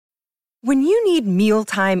When you need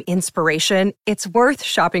mealtime inspiration, it's worth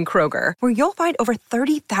shopping Kroger, where you'll find over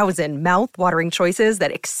 30,000 mouth-watering choices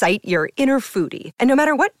that excite your inner foodie. And no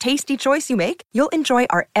matter what tasty choice you make, you'll enjoy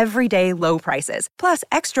our everyday low prices, plus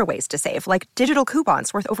extra ways to save, like digital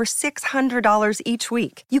coupons worth over $600 each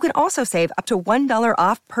week. You can also save up to $1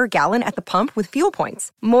 off per gallon at the pump with fuel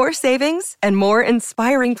points. More savings and more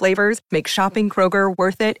inspiring flavors make shopping Kroger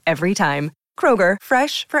worth it every time. Kroger,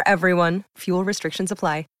 fresh for everyone. Fuel restrictions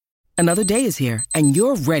apply. Another day is here, and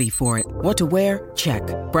you're ready for it. What to wear? Check.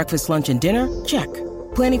 Breakfast, lunch, and dinner? Check.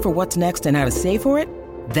 Planning for what's next and how to save for it?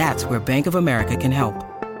 That's where Bank of America can help.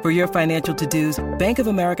 For your financial to-dos, Bank of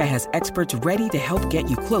America has experts ready to help get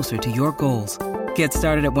you closer to your goals. Get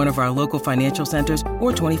started at one of our local financial centers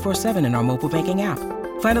or 24/7 in our mobile banking app.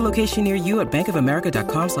 Find a location near you at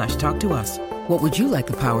bankofamerica.com/talktous. What would you like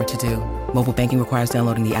the power to do? Mobile banking requires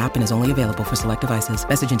downloading the app and is only available for select devices.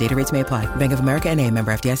 Message and data rates may apply. Bank of America N.A.,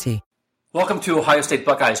 member FDIC. Welcome to Ohio State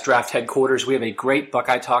Buckeyes Draft Headquarters. We have a great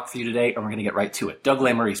Buckeye talk for you today, and we're going to get right to it. Doug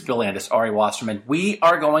Lesmerises, Bill Landis, Ari Wasserman. We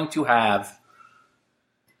are going to have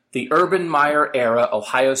the Urban Meyer era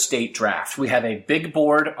Ohio State draft. We have a big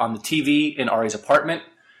board on the TV in Ari's apartment.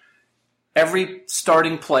 Every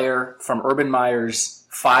starting player from Urban Meyer's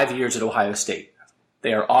 5 years at Ohio State.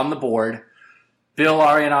 They are on the board. Bill,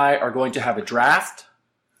 Ari, and I are going to have a draft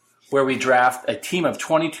where we draft a team of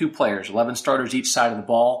 22 players, 11 starters each side of the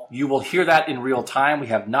ball. You will hear that in real time. We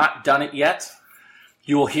have not done it yet.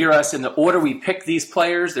 You will hear us in the order we pick these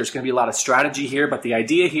players. There's going to be a lot of strategy here, but the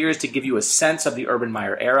idea here is to give you a sense of the Urban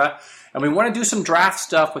Meyer era. And we want to do some draft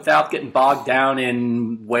stuff without getting bogged down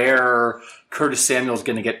in where Curtis Samuel is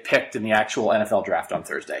going to get picked in the actual NFL draft on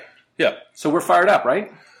Thursday. Yeah. So we're fired up,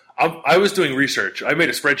 right? I was doing research. I made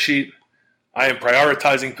a spreadsheet. I am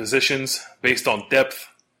prioritizing positions based on depth.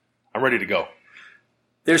 I'm ready to go.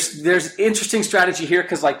 There's interesting strategy here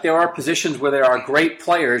because there are positions where there are great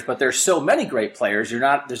players, but there's so many great players. There's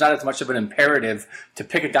not as much of an imperative to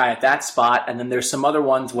pick a guy at that spot. And then there's some other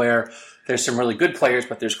ones where there's some really good players,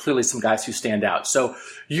 but there's clearly some guys who stand out. So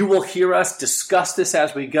you will hear us discuss this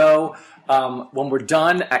as we go. When we're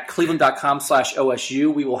done at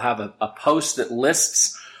cleveland.com/OSU, we will have a post that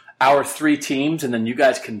lists our three teams, and then you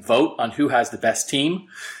guys can vote on who has the best team.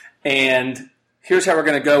 And here's how we're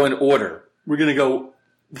going to go in order. We're going to go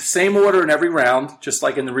the same order in every round, just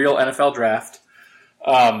like in the real NFL draft.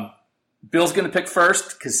 Bill's going to pick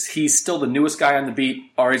first because he's still the newest guy on the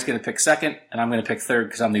beat. Ari's going to pick second, and I'm going to pick third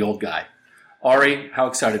because I'm the old guy. Ari, how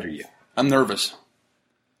excited are you? I'm nervous.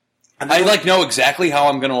 I know exactly how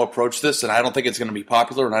I'm going to approach this, and I don't think it's going to be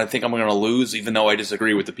popular, and I think I'm going to lose, even though I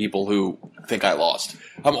disagree with the people who think I lost.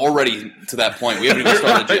 I'm already to that point. We haven't even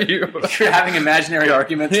started yet. You're having imaginary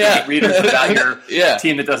arguments with readers about your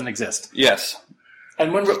team that doesn't exist. Yes.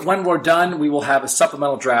 And when we're done, we will have a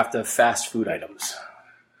supplemental draft of fast food items.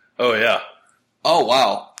 Oh, yeah. Oh,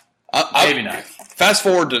 wow. Maybe not. Fast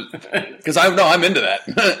forward to because I'm into that.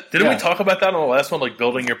 Didn't we talk about that on the last one, like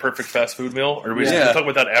building your perfect fast food meal? Or did we talk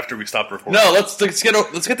about that after we stopped recording? No, let's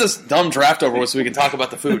get this dumb draft over with so we can talk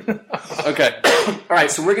about the food. Okay. All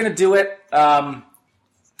right, so we're going to do it.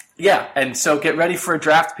 And so get ready for a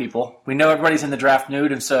draft, people. We know everybody's in the draft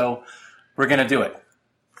mood, and so we're going to do it.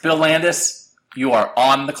 Bill Landis, you are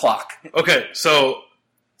on the clock. Okay, so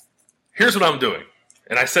here's what I'm doing.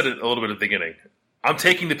 And I said it a little bit at the beginning. I'm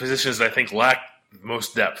taking the positions that I think lack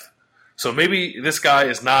most depth. So maybe this guy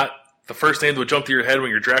is not the first name that would jump to your head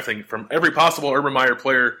when you're drafting. From every possible Urban Meyer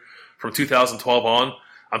player from 2012 on,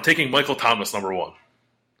 I'm taking Michael Thomas number one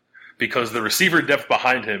because the receiver depth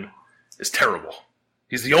behind him is terrible.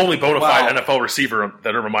 He's the only bona fide NFL receiver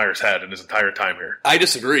that Urban Meyer's had in his entire time here. I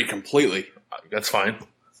disagree completely. That's fine.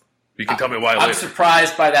 You can tell me why I'm later.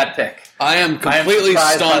 surprised by that pick. I am completely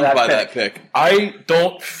stunned by that pick. I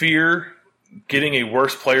don't fear getting a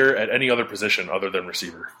worse player at any other position other than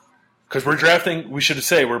receiver. Because we're drafting, we should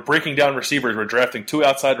say, we're breaking down receivers. We're drafting two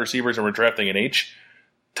outside receivers and we're drafting an H.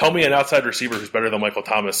 Tell me an outside receiver who's better than Michael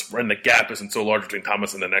Thomas, and the gap isn't so large between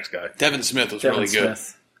Thomas and the next guy. Devin Smith was really good.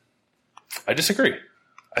 I disagree.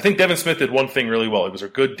 I think Devin Smith did one thing really well. He was a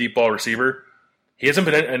good deep ball receiver. He hasn't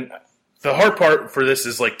been, and the hard part for this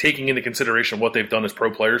is like taking into consideration what they've done as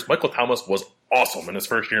pro players. Michael Thomas was awesome in his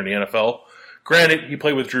first year in the NFL. Granted, he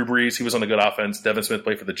played with Drew Brees. He was on a good offense. Devin Smith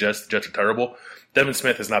played for the Jets. The Jets are terrible. Devin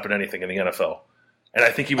Smith has not been anything in the NFL. And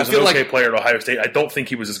I think he was an okay player at Ohio State. I don't think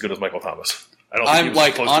he was as good as Michael Thomas.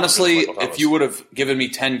 Honestly, if you would have given me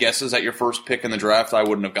 10 guesses at your first pick in the draft, I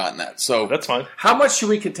wouldn't have gotten that. So that's fine. How much should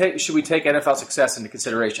we take NFL success into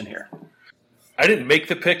consideration here? I didn't make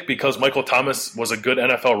the pick because Michael Thomas was a good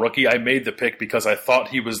NFL rookie. I made the pick because I thought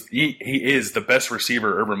he is the best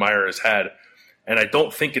receiver Urban Meyer has had And I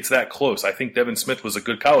don't think it's that close. I think Devin Smith was a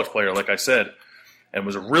good college player, like I said, and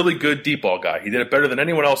was a really good deep ball guy. He did it better than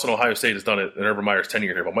anyone else in Ohio State has done it in Urban Meyer's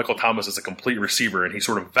tenure here. But Michael Thomas is a complete receiver, and he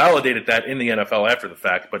sort of validated that in the NFL after the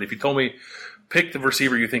fact. But if you told me, pick the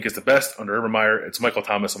receiver you think is the best under Urban Meyer, it's Michael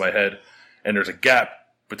Thomas in my head. And there's a gap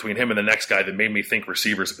between him and the next guy that made me think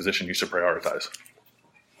receiver is a position you should prioritize.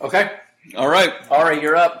 Okay. All right. Ari,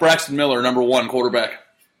 you're up. Braxton Miller, number 1 quarterback.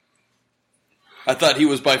 I thought he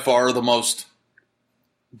was by far the most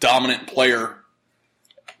dominant player,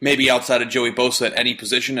 maybe outside of Joey Bosa at any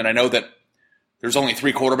position. And I know that there's only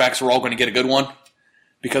 3 quarterbacks who are all going to get a good one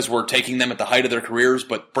because we're taking them at the height of their careers.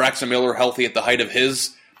 But Braxton Miller, healthy at the height of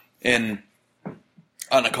his, and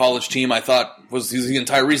on a college team, I thought was the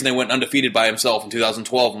entire reason they went undefeated by himself in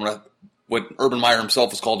 2012 when what Urban Meyer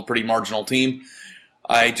himself has called a pretty marginal team.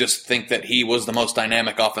 I just think that he was the most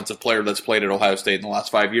dynamic offensive player that's played at Ohio State in the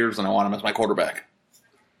last 5 years, and I want him as my quarterback.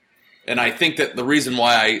 And I think that the reason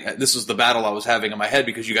why this is the battle I was having in my head,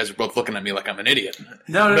 because you guys are both looking at me like I'm an idiot.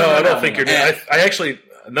 No, I don't think you're. I actually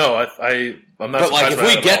no. I'm not. But like, if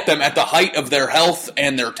we get them at the height of their health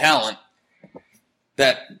and their talent,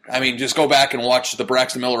 just go back and watch the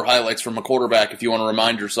Braxton Miller highlights from a quarterback if you want to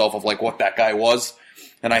remind yourself of like what that guy was.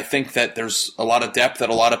 And I think that there's a lot of depth at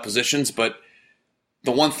a lot of positions, but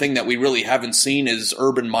the one thing that we really haven't seen is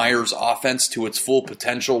Urban Meyer's offense to its full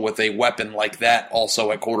potential with a weapon like that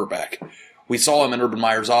also at quarterback. We saw him in Urban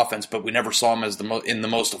Meyer's offense, but we never saw him as in the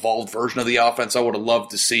most evolved version of the offense. I would have loved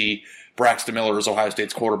to see Braxton Miller as Ohio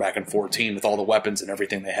State's quarterback in 2014 with all the weapons and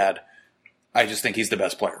everything they had. I just think he's the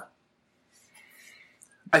best player.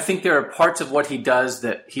 I think there are parts of what he does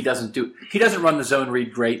that he doesn't do. He doesn't run the zone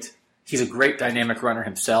read great. He's a great dynamic runner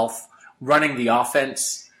himself. Running the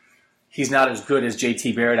offense, he's not as good as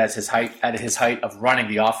JT Barrett at his height of running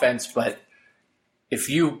the offense. But if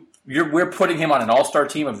we're putting him on an all-star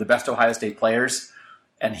team of the best Ohio State players,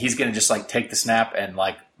 and he's going to just like take the snap and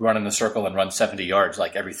like run in the circle and run 70 yards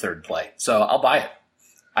like every third play. So I'll buy it.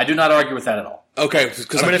 I do not argue with that at all. Okay,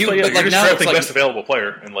 because you're just drafting best available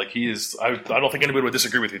player, and like he is. I don't think anybody would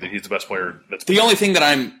disagree with you that he's the best player. That's the only thing that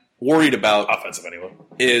I'm worried about, offensive anyway,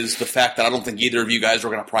 is the fact that I don't think either of you guys are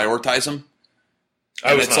going to prioritize him.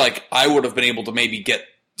 Like I would have been able to maybe get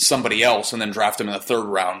somebody else and then draft him in the 3rd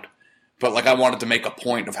round. But like I wanted to make a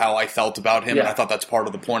point of how I felt about him, and I thought that's part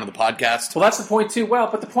of the point of the podcast. Well, that's the point too. Well,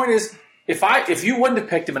 but the point is, if you wouldn't have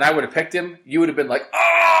picked him and I would have picked him, you would have been like,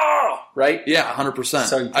 oh, right? Yeah, 100%.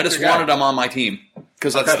 So I just wanted him on my team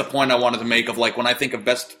because that's the point I wanted to make of like when I think of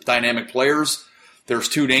best dynamic players, there's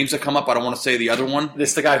 2 names that come up. I don't want to say the other one. This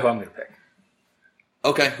is the guy who I'm going to pick.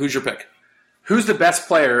 Okay, who's your pick? Who's the best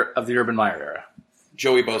player of the Urban Meyer era?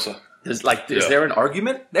 Joey Bosa. Is there an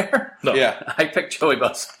argument there? No. Yeah. I picked Joey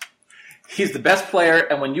Bosa. He's the best player,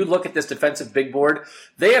 and when you look at this defensive big board,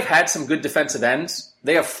 they have had some good defensive ends.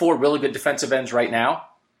 They have 4 really good defensive ends right now.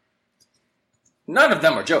 None of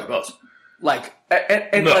them are Joey Bosa.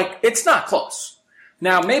 It's not close.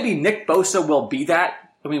 Now, maybe Nick Bosa will be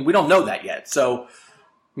that. I mean, we don't know that yet. So,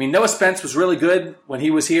 Noah Spence was really good when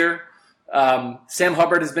he was here. Sam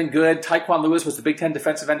Hubbard has been good. Tyquan Lewis was the Big Ten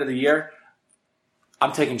defensive end of the year.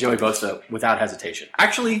 I'm taking Joey Bosa without hesitation.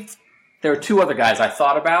 Actually, there are 2 other guys I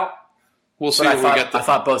thought about. We'll see. I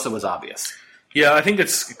thought Bosa was obvious. Yeah, I think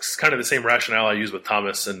it's kind of the same rationale I use with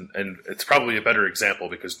Thomas, and it's probably a better example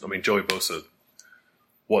because, Joey Bosa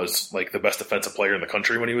was like the best defensive player in the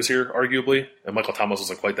country when he was here, arguably, and Michael Thomas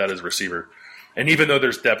wasn't quite that as a receiver. And even though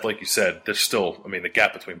there's depth, like you said, there's still, the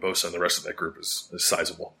gap between Bosa and the rest of that group is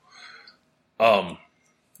sizable.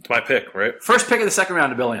 It's my pick, right? First pick of the 2nd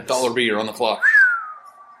round of Bill Anderson. $1 you're on the clock.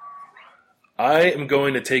 I am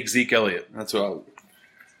going to take Zeke Elliott. That's what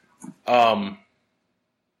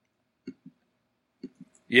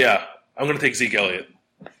Yeah, I'm going to take Zeke Elliott.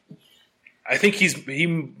 I think he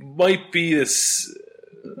might be this.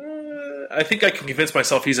 I think I can convince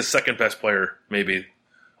myself he's the 2nd best player, maybe,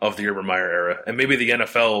 of the Urban Meyer era, and maybe the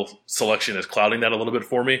NFL selection is clouding that a little bit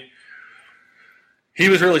for me. He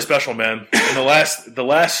was really special, man. And the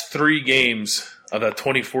last 3 games of that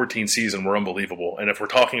 2014 season were unbelievable. And if we're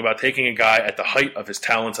talking about taking a guy at the height of his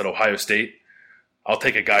talents at Ohio State, I'll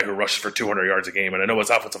take a guy who rushes for 200 yards a game. And I know his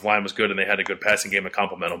offensive line was good and they had a good passing game to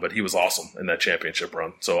complement him, but he was awesome in that championship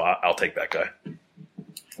run. So I'll take that guy.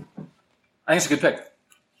 I think it's a good pick.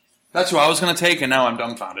 That's who I was going to take, and now I'm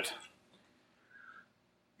dumbfounded.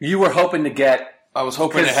 You were hoping to get... I was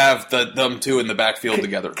hoping to have them 2 in the backfield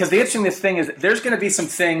together. Because the interesting thing is there's going to be some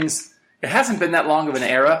things... It hasn't been that long of an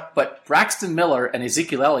era, but Braxton Miller and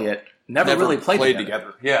Ezekiel Elliott never really played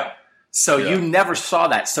together.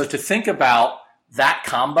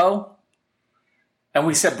 And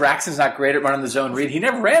we said Braxton's not great at running the zone read. He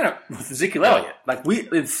never ran it with Ezekiel Elliott. Like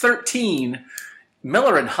in 13,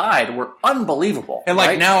 Miller and Hyde were unbelievable. And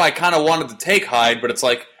right? now I kind of wanted to take Hyde, but it's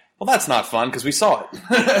like, well, that's not fun because we saw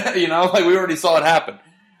it. We already saw it happen.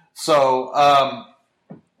 So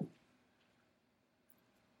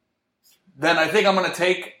then I think I'm going to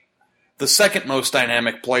take the second most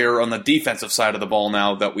dynamic player on the defensive side of the ball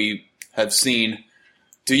now that we have seen.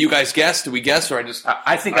 Do you guys guess? Do we guess, or I just?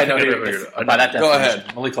 I think I know by that definition. Go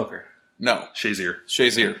ahead. Malik Hooker. No. Shazier.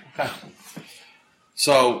 Okay.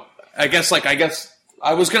 So I guess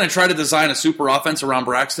I was going to try to design a super offense around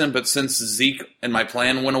Braxton, but since Zeke and my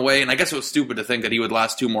plan went away, and I guess it was stupid to think that he would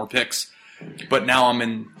last 2 more picks, but now I'm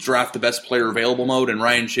in draft the best player available mode, and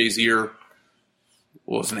Ryan Shazier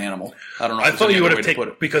was an animal. I don't know. I thought you would have taken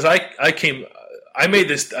it because I made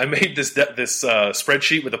this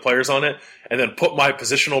spreadsheet with the players on it, and then put my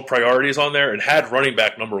positional priorities on there, and had running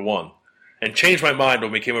back number 1, and changed my mind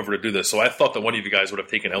when we came over to do this. So I thought that one of you guys would have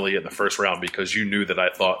taken Elliott in the first round because you knew that I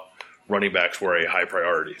thought running backs were a high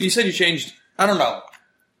priority. You said you changed. I don't know.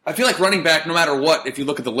 I feel like running back, no matter what, if you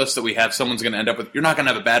look at the list that we have, someone's going to end up with. You're not going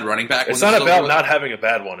to have a bad running back. It's not about not having a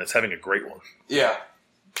bad one; it's having a great one. Yeah.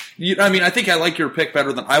 I think I like your pick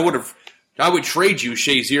better than I would have. I would trade you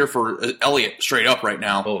Shazier for Elliott straight up right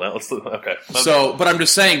now. Oh, okay. So, but I'm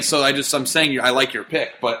just saying. So I'm saying I like your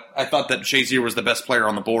pick, but I thought that Shazier was the best player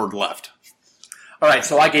on the board left. All right,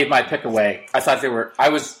 so I gave my pick away. I thought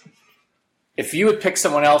if you had picked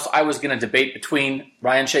someone else, I was going to debate between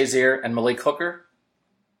Ryan Shazier and Malik Hooker.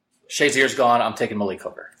 Shazier's gone. I'm taking Malik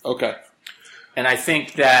Hooker. Okay. And I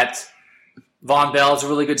think that Von Bell is a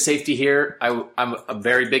really good safety here. I'm a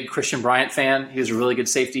very big Christian Bryant fan. He was a really good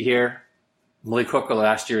safety here. Malik Hooker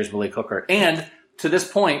last year is Malik Hooker. And to this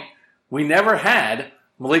point, we never had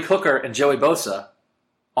Malik Hooker and Joey Bosa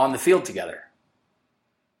on the field together.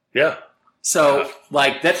 Yeah. So,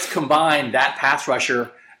 let's combine that pass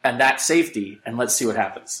rusher and that safety, and let's see what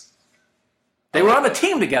happens. They were on the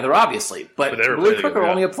team together, obviously, but Malik Hooker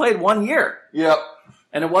only had played 1 year. Yep.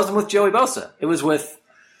 And it wasn't with Joey Bosa. It was with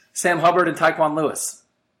Sam Hubbard and Tyquan Lewis.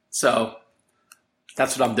 So,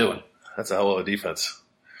 that's what I'm doing. That's a hell of a defense.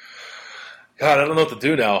 God, I don't know what to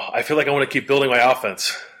do now. I feel like I want to keep building my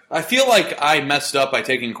offense. I feel like I messed up by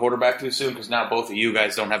taking quarterback too soon because now both of you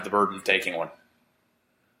guys don't have the burden of taking one.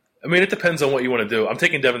 I mean, it depends on what you want to do. I'm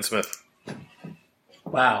taking Devin Smith.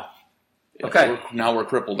 Wow. Okay. Now we're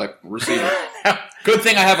crippled at receiver. Good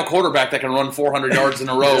thing I have a quarterback that can run 400 yards in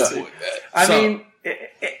a row. I mean,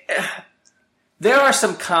 there are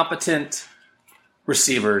some competent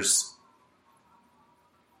receivers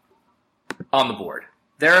on the board.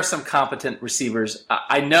 There are some competent receivers.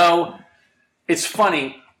 I know it's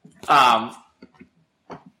funny.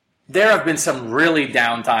 There have been some really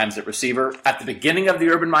down times at receiver at the beginning of the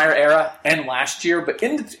Urban Meyer era and last year, but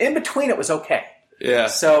in between it was okay. Yeah.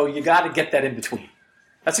 So you got to get that in between.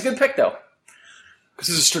 That's a good pick, though. This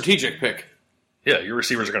is a strategic pick. Yeah, your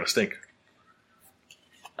receivers are going to stink.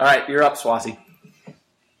 All right, you're up, Swazi.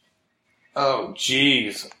 Oh,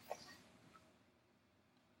 jeez.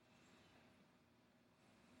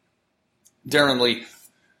 Darren Lee.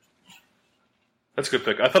 That's a good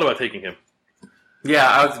pick. I thought about taking him. Yeah,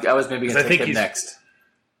 I was maybe going to take him next.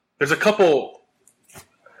 There's a couple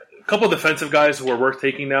defensive guys who are worth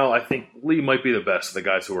taking now. I think Lee might be the best of the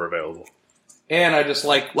guys who are available. And I just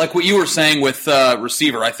like what you were saying with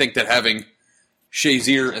receiver. I think that having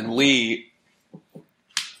Shazier and Lee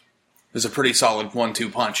is a pretty solid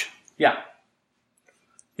 1-2 punch. Yeah.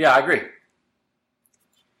 Yeah, I agree.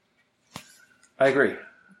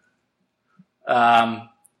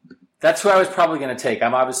 That's who I was probably going to take.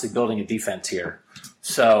 I'm obviously building a defense here.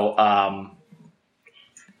 So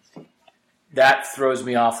that throws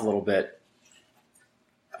me off a little bit.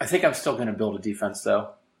 I think I'm still going to build a defense,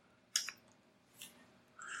 though.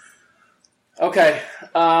 Okay.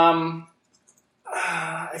 I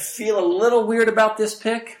feel a little weird about this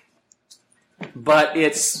pick, but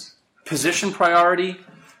it's position priority.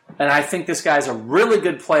 And I think this guy's a really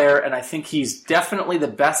good player, and I think he's definitely the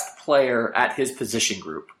best player at his position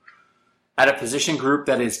group. At a position group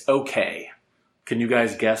that is okay. Can you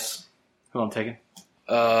guys guess who I'm taking?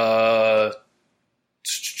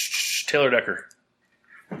 Taylor Decker.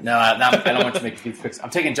 No, I don't want you to make these picks. I'm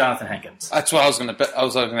taking Jonathan Hankins. That's what I was going to. I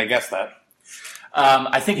was going to guess that.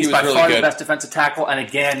 I think he's by really far good. the best defensive tackle, and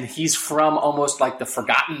again, he's from almost like the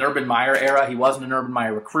forgotten Urban Meyer era. He wasn't an Urban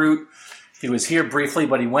Meyer recruit. He was here briefly,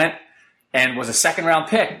 but he went and was a second-round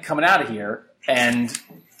pick coming out of here. And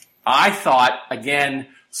I thought, again,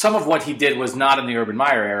 some of what he did was not in the Urban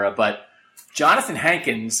Meyer era, but Jonathan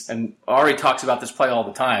Hankins, and Ari talks about this play all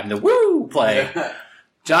the time, the woo play.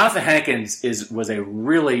 Jonathan Hankins was a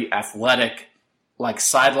really athletic, like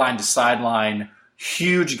sideline to sideline,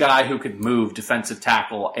 huge guy who could move defensive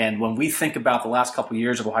tackle. And when we think about the last couple of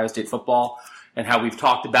years of Ohio State football and how we've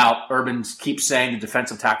talked about Urban keeps saying the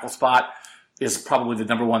defensive tackle spot is probably the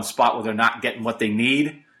number one spot where they're not getting what they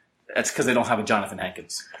need, that's because they don't have a Jonathan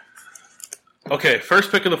Hankins. Okay,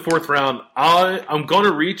 first pick of the 4th round. I'm going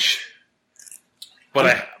to reach, but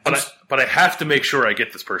I have to make sure I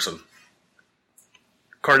get this person.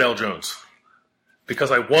 Cardale Jones.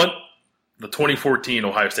 Because I want the 2014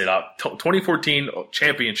 2014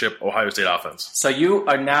 championship Ohio State offense. So you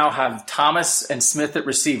are now have Thomas and Smith at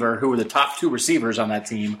receiver, who were the top 2 receivers on that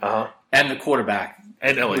team, and the quarterback.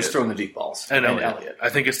 And Elliott. Who's throwing the deep balls. And Elliott. I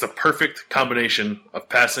think it's the perfect combination of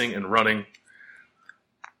passing and running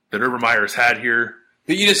that Urban Meyer has had here.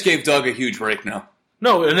 But you just gave Doug a huge break now.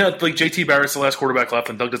 No, and like JT Barrett's the last quarterback left,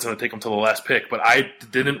 and Doug doesn't want to take him to the last pick. But I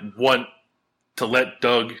didn't want to let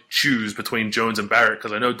Doug choose between Jones and Barrett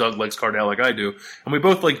because I know Doug likes Cardale like I do, and we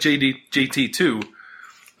both like JT too.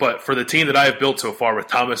 But for the team that I have built so far with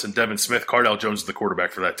Thomas and Devin Smith, Cardale Jones is the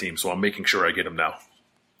quarterback for that team, so I'm making sure I get him now.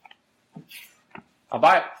 I'll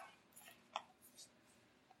buy it.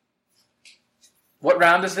 What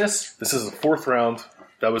round is this? This is the 4th round.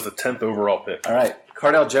 That was the 10th overall pick. All right.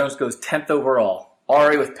 Cardale Jones goes 10th overall.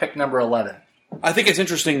 Ari with pick number 11. I think it's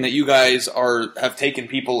interesting that you guys have taken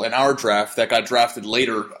people in our draft that got drafted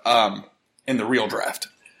later in the real draft.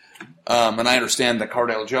 And I understand the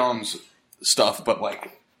Cardale Jones stuff, but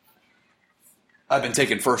like I've been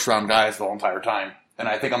taking first-round guys the whole entire time. And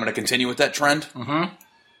I think I'm going to continue with that trend. Mm-hmm.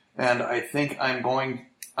 And I think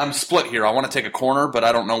I'm split here. I want to take a corner, but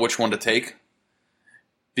I don't know which one to take.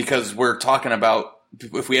 Because we're talking about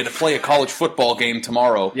if we had to play a college football game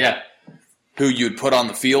tomorrow, who you'd put on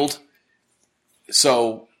the field.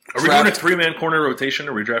 So, are we doing a 3-man corner rotation?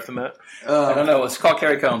 Are we drafting that? I don't know. Let's call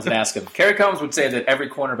Kerry Combs and ask him. Kerry Combs would say that every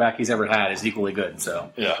cornerback he's ever had is equally good.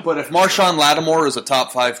 So, yeah. But if Marshawn Lattimore is a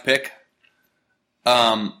top 5 pick,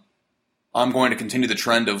 I'm going to continue the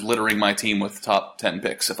trend of littering my team with top 10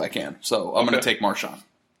 picks if I can. So I'm going to take Marshawn.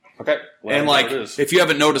 Okay. Well, and if you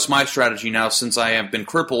haven't noticed my strategy now, since I have been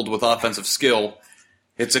crippled with offensive skill,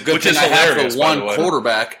 it's a good thing I have the one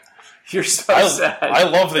quarterback. You're so sad. I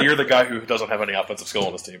love that you're the guy who doesn't have any offensive skill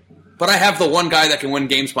on this team. But I have the one guy that can win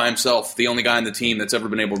games by himself, the only guy on the team that's ever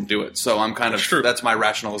been able to do it. So I'm that's my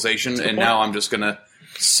rationalization, and now I'm just going to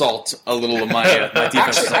salt a little of my defense.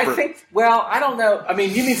 Actually, I think, I don't know. I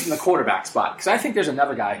mean, you mean from the quarterback spot, because I think there's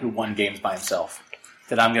another guy who won games by himself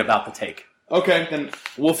that I'm about to take. Okay, then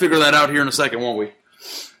we'll figure that out here in a second, won't we?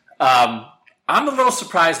 I'm a little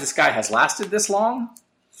surprised this guy has lasted this long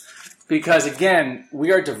because, again,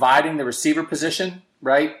 we are dividing the receiver position,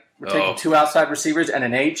 right? We're taking 2 outside receivers and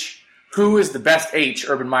an H. Who is the best H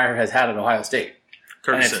Urban Meyer has had at Ohio State?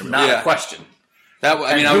 Curtis and it's not a question.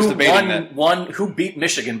 I was debating that. Who beat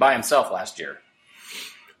Michigan by himself last year?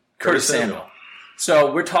 Curtis Samuel.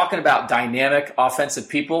 So we're talking about dynamic offensive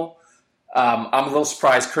people. I'm a little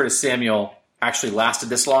surprised Curtis Samuel actually lasted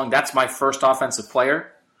this long. That's my first offensive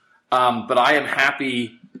player. But I am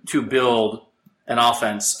happy to build an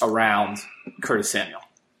offense around Curtis Samuel.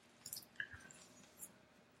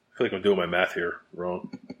 I feel like I'm doing my math here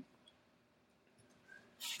wrong.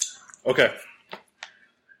 Okay.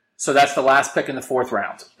 So that's the last pick in the 4th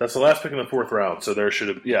round. That's the last pick in the 4th round. So there should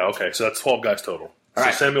have... Yeah, okay. So that's 12 guys total. All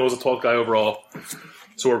right. Samuel was a 12th guy overall.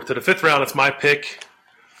 So we're to the 5th round. It's my pick.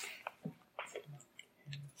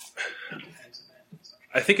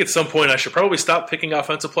 I think at some point I should probably stop picking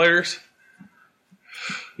offensive players.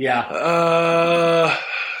 Yeah.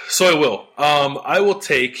 So I will. I will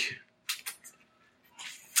take...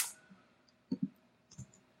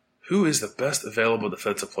 Who is the best available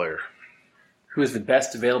defensive player? Who is the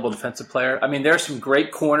best available defensive player? I mean, there are some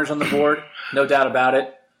great corners on the board, no doubt about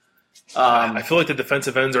it. I feel like the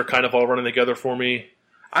defensive ends are kind of all running together for me.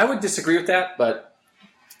 I would disagree with that, but...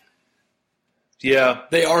 Yeah.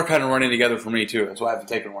 They are kind of running together for me, too. That's why I haven't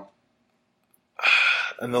taken one.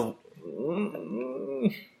 And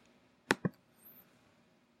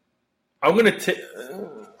I'm going to take...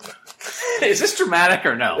 Is this dramatic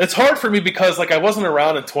or no? It's hard for me because I wasn't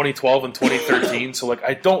around in 2012 and 2013, so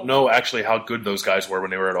I don't know actually how good those guys were when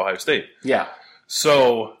they were at Ohio State. Yeah.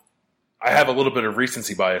 So I have a little bit of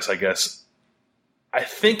recency bias, I guess. I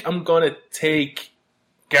think I'm going to take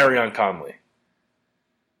Garyon Conley.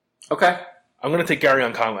 Okay. I'm going to take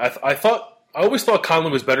Garyon Conley. I always thought Conley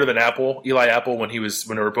was better than Eli Apple when they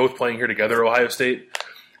were both playing here together at Ohio State.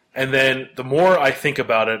 And then the more I think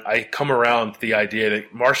about it, I come around to the idea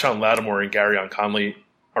that Marshawn Lattimore and Garyon Conley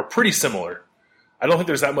are pretty similar. I don't think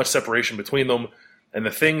there's that much separation between them. And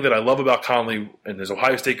the thing that I love about Conley in his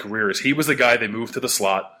Ohio State career is he was the guy they moved to the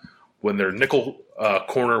slot when their nickel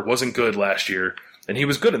corner wasn't good last year, and he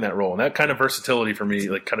was good in that role. And that kind of versatility for me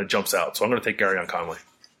kind of jumps out. So I'm going to take Garyon Conley.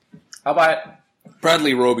 How about it?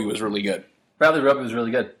 Bradley Roby was really good. Bradley Roby was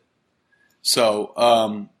really good. So,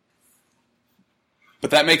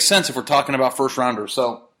 but that makes sense if we're talking about first rounders.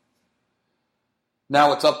 So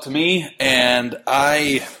now it's up to me, and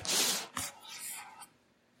I'm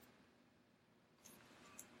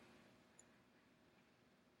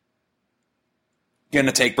going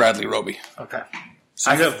to take Bradley Roby. Okay.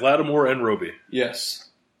 So you have Lattimore and Roby. Yes.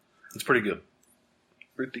 That's pretty good.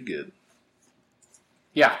 Pretty good.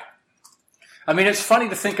 Yeah. I mean, it's funny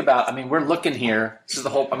to think about. I mean, we're looking here. This is the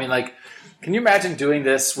whole. I mean, like, can you imagine doing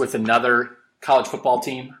this with another college football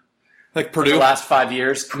team? Like For Purdue? the last 5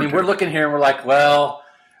 years. I mean, we're looking here and we're like, well,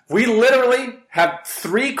 we literally have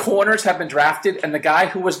 3 corners have been drafted, and the guy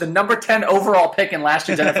who was the number 10 overall pick in last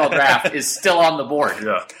year's NFL draft is still on the board.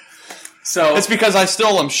 Yeah. So It's because I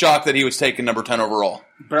still am shocked that he was taken number 10 overall.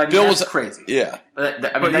 but I mean, Bill that's was crazy. Yeah. I mean,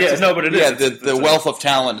 But that's yeah, just- no, but it is. Yeah, It's- the it's wealth of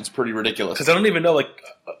talent is pretty ridiculous. Because I don't even know,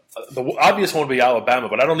 the obvious one would be Alabama,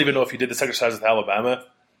 but I don't even know if you did this exercise with Alabama.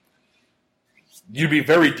 You'd be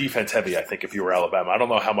very defense heavy, I think, if you were Alabama. I don't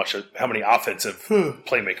know how many offensive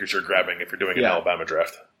playmakers you're grabbing if you're doing an Yeah. Alabama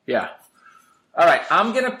draft. Yeah. All right,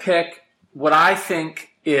 I'm going to pick what I think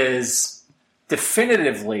is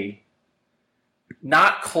definitively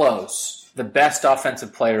not close the best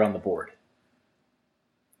offensive player on the board.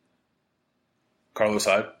 Carlos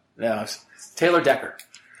Hyde. No, it's Taylor Decker.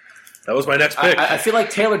 That was my next pick. I feel like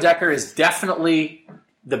Taylor Decker is definitely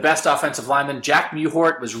the best offensive lineman. Jack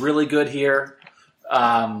Muhort was really good here.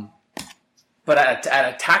 But at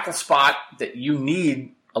a tackle spot that you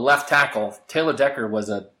need a left tackle, Taylor Decker was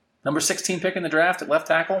a number 16 pick in the draft at left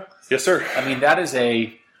tackle. Yes, sir. I mean, that is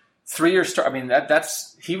a 3-year start. I mean,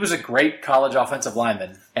 he was a great college offensive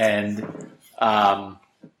lineman, and I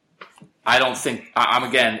don't think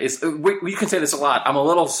we can say this a lot. I'm a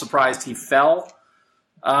little surprised he fell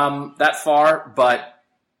that far, but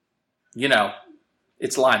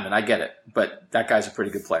it's lineman. I get it, but that guy's a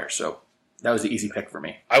pretty good player, so that was the easy pick for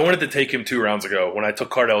me. I wanted to take him 2 rounds ago. When I took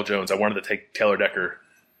Cardell Jones, I wanted to take Taylor Decker.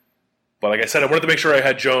 But like I said, I wanted to make sure I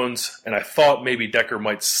had Jones, and I thought maybe Decker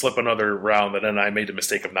might slip another round, and then I made the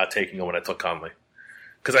mistake of not taking him when I took Conley.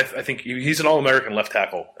 Because I think he's an All-American left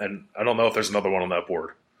tackle, and I don't know if there's another one on that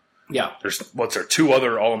board. Yeah. There's 2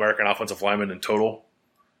 other All-American offensive linemen in total,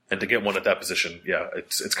 and to get one at that position, yeah,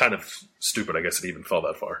 it's kind of stupid, I guess, it even fell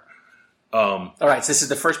that far. All right, so this is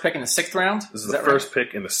the first pick in the 6th round? This is the first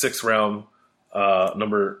pick in the 6th round,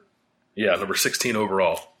 number 16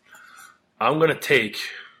 overall. I'm going to take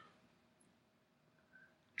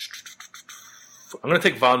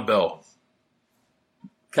Von Bell.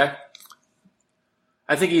 Okay.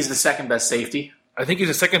 I think he's the second best safety. I think he's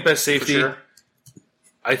the second best safety. For sure.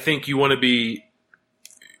 I think you want to be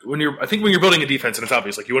when you're building a defense, and it's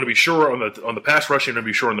obvious, like you want to be sure on the pass rush, you want to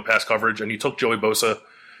be sure on the pass coverage, and you took Joey Bosa,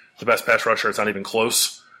 the best pass rusher. It's not even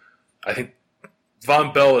close. I think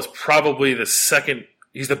Von Bell is probably the second.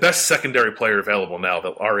 He's the best secondary player available now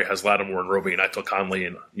that already has Lattimore and Roby, and I took Conley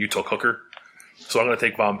and you took Hooker. So I'm going to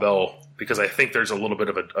take Von Bell because I think there's a little bit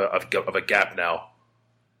of a gap now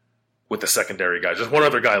with the secondary guys. There's one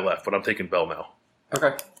other guy left, but I'm taking Bell now.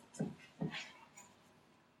 Okay.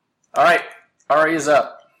 All right. Ari is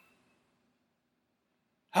up.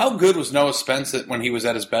 How good was Noah Spence when he was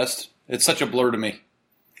at his best? It's such a blur to me.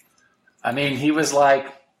 I mean, he was like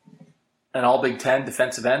an all Big Ten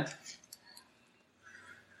defensive end.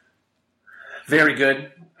 Very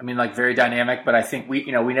good. I mean, like very dynamic, but I think we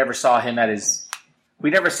never saw him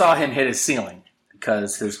hit his ceiling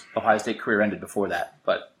because his Ohio State career ended before that.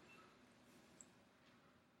 But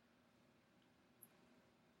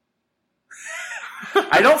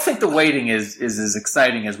I don't think the waiting is as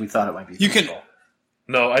exciting as we thought it might be.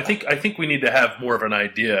 No, I think we need to have more of an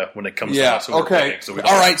idea when it comes to us. Okay. So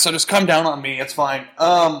All right, so just come down on me. It's fine.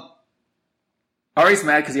 Ari's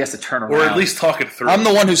mad because he has to turn around. Or at least talk it through. I'm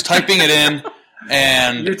the one who's typing it in,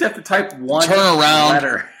 and You have to type one turn around.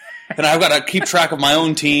 letter. and I've got to keep track of my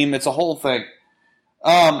own team. It's a whole thing.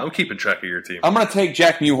 I'm keeping track of your team. I'm going to take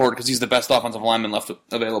Jack Muhort because he's the best offensive lineman left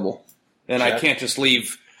available. And I Jack? can't just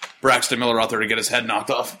leave Braxton Miller out there to get his head knocked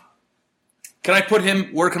off. Can I put him?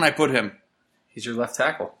 Where can I put him? He's your left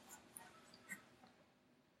tackle.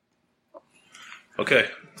 Okay.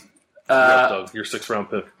 You're up, Doug. Your 6th round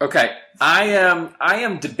pick. Okay, I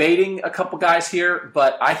am debating a couple guys here,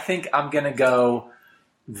 but I think I'm going to go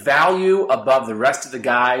value above the rest of the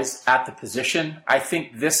guys at the position. I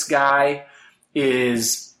think this guy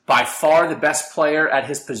is by far the best player at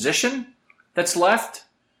his position, that's left,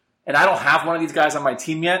 and I don't have one of these guys on my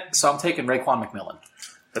team yet, so I'm taking Raekwon McMillan.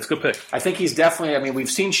 That's a good pick. I think he's definitely – I mean, we've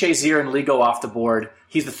seen Shazier and Lee go off the board.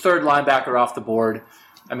 He's the third linebacker off the board.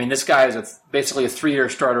 I mean, this guy is basically a 3-year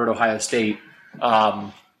starter at Ohio State.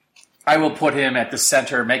 I will put him at the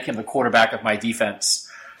center, make him the quarterback of my defense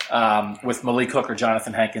with Malik Hooker,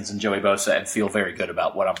 Jonathan Hankins, and Joey Bosa, and feel very good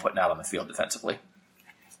about what I'm putting out on the field defensively.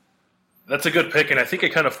 That's a good pick, and I think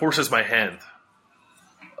it kind of forces my hand.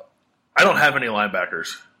 I don't have any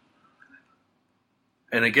linebackers.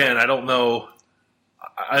 And again, I don't know.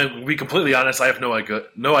 I'll be completely honest, I have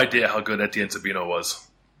no idea how good Etienne Sabino was.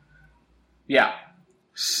 Yeah.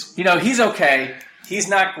 He's okay. He's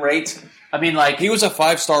not great. I mean, he was a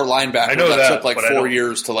 5-star linebacker that took 4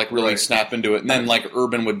 years to really right. snap into it, and then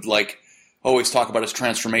Urban would always talk about his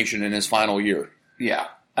transformation in his final year. Yeah,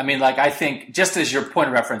 I mean, I think just as your point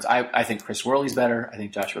of reference, I think Chris Worley's better. I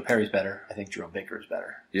think Joshua Perry's better. I think Jerome Baker is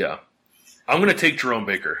better. Yeah, I'm going to take Jerome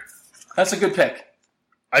Baker. That's a good pick.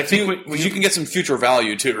 I think you can get some future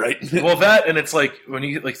value too, right? Well, that and it's when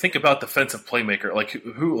you think about defensive playmaker,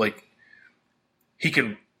 he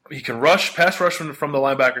can pass rush from the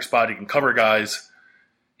linebacker spot. He can cover guys.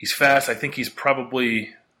 He's fast. I think he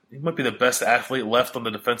might be the best athlete left on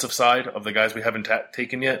the defensive side of the guys we haven't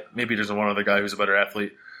taken yet. Maybe there's one other guy who's a better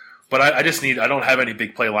athlete. But I don't have any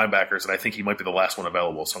big play linebackers, and I think he might be the last one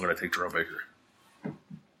available, so I'm going to take Jerome Baker.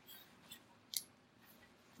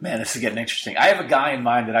 Man, this is getting interesting. I have a guy in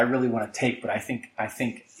mind that I really want to take, but I think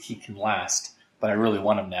he can last, but I really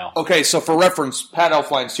want him now. Okay, so for reference, Pat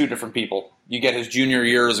Elflein's 2 different people. You get his junior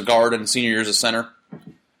year as a guard and senior year as a center.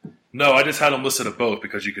 No, I just had him listed at both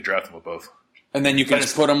because you could draft him at both. And then you can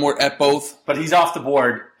just put him at both? But he's off the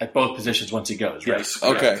board at both positions once he goes, right? Yes.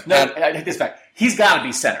 Okay. No, I take this back. He's got to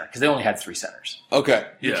be center because they only had 3 centers. Okay.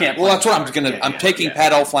 You can't. Well, that's what I'm going to – I'm taking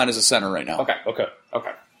Pat Elflein as a center right now. Okay.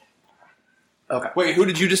 Wait, who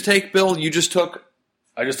did you just take, Bill? You just took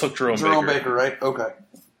 – I just took Jerome Baker, right? Okay.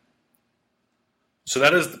 So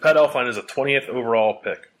that is – Pat Elflein is a 20th overall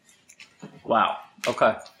pick. Wow.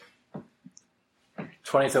 Okay.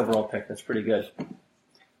 20th overall pick. That's pretty good.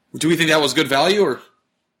 Do we think that was good value, or?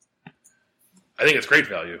 I think it's great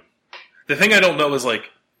value. The thing I don't know is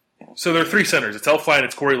so there are 3 centers. It's Elflein,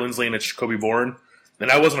 it's Corey Linsley, and it's Jacoby Bourne.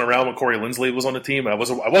 And I wasn't around when Corey Linsley was on the team. And I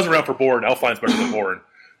wasn't around for Bourne. Elflein's better than Bourne.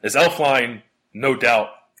 Is Elflein, no doubt,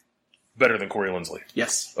 better than Corey Linsley?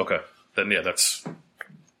 Yes. Okay. Then yeah, that's.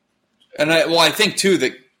 And I think too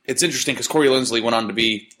that it's interesting because Corey Linsley went on to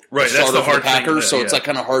be right. the That's starter the hard for the Packers, thing, so it's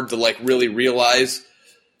kind of hard to really realize.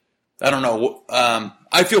 I don't know.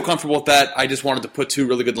 I feel comfortable with that. I just wanted to put 2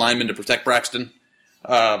 really good linemen to protect Braxton,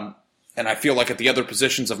 and I feel like at the other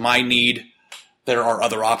positions of my need, there are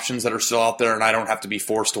other options that are still out there, and I don't have to be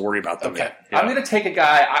forced to worry about them. Okay, Yeah. I'm going to take a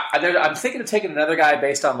guy. I'm thinking of taking another guy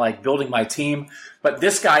based on building my team, but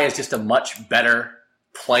this guy is just a much better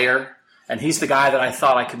player, and he's the guy that I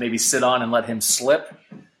thought I could maybe sit on and let him slip.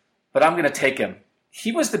 But I'm going to take him.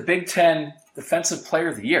 He was the Big Ten Defensive Player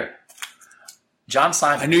of the Year. John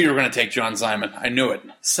Simon. I knew you were going to take John Simon. I knew it.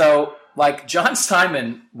 So, John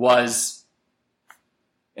Simon was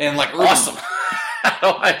awesome at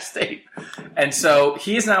Ohio State. And so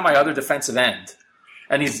he is now my other defensive end.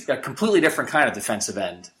 And he's a completely different kind of defensive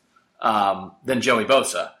end than Joey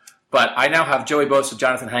Bosa. But I now have Joey Bosa,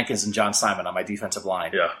 Jonathan Hankins, and John Simon on my defensive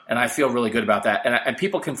line. Yeah. And I feel really good about that. And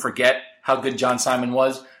people can forget how good John Simon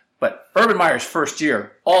was. But Urban Meyer's first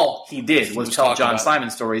year, all he did was tell John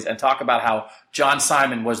Simon stories and talk about how John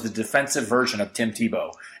Simon was the defensive version of Tim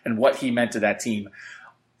Tebow and what he meant to that team.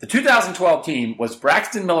 The 2012 team was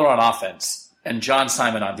Braxton Miller on offense and John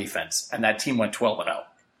Simon on defense, and that team went 12-0.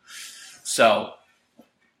 So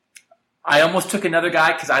I almost took another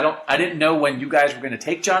guy because I didn't know when you guys were going to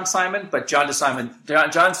take John Simon, but John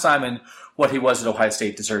Simon, what he was at Ohio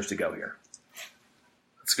State, deserves to go here.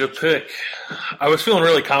 That's a good pick. I was feeling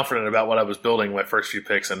really confident about what I was building my first few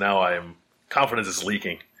picks, and now confidence is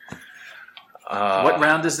leaking. What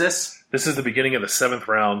round is this? This is the beginning of the 7th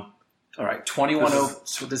round. All right, 21.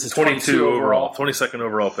 So this is 22 overall. 22nd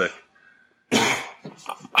overall pick.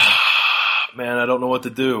 Man, I don't know what to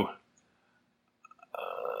do.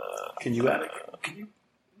 Can you add it?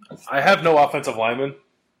 I have no offensive lineman.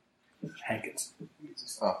 Hankins.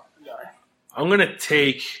 I'm going to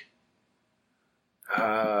take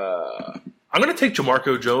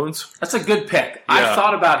Jamarco Jones. That's a good pick. Yeah. I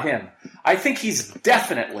thought about him. I think he's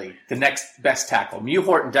definitely the next best tackle.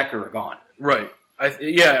 Mewhort and Decker are gone. Right. I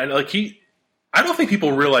don't think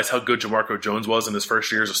people realize how good Jamarco Jones was in his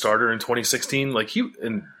first year as a starter in 2016.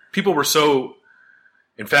 And people were so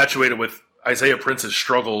infatuated with Isaiah Prince's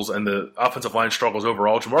struggles and the offensive line struggles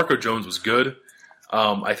overall. Jamarco Jones was good.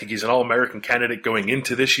 I think he's an All-American candidate going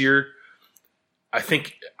into this year. I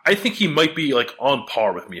think he might be like on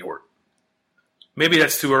par with Mewhort. Maybe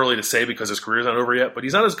that's too early to say because his career's not over yet, but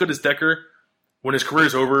he's not as good as Decker. When his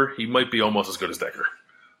career's over, he might be almost as good as Decker.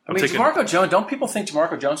 DeMarco Jones, don't people think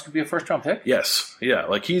DeMarco Jones could be a first-round pick? Yes. Yeah.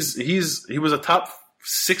 Like he was a top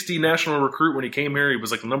 60 national recruit when he came here. He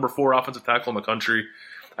was like the number 4 offensive tackle in the country.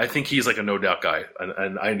 I think he's like a no-doubt guy,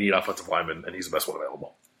 and I need offensive linemen, and he's the best one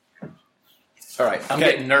available. All right. I'm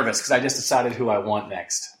getting nervous because I just decided who I want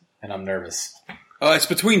next, and I'm nervous. It's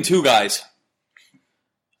between 2 guys,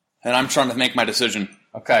 and I'm trying to make my decision.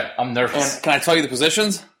 Okay. I'm nervous. And can I tell you the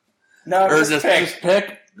positions? No, or just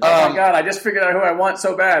pick? Oh, my God. I just figured out who I want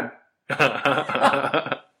so bad.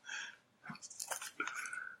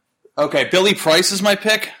 Okay, Billy Price is my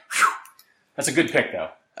pick. That's a good pick, though.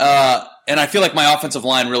 And I feel like my offensive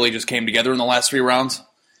line really just came together in the last 3 rounds.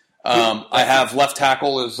 I have left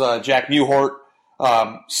tackle is Jack Mewhort.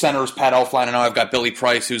 Center is Pat Elflein. And now I've got Billy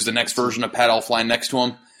Price, who's the next version of Pat Elflein next to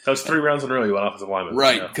him. That was 3 rounds in a row you went offensive lineman.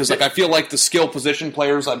 Right, because I feel like the skill position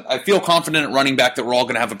players, I feel confident at running back that we're all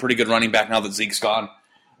going to have a pretty good running back now that Zeke's gone.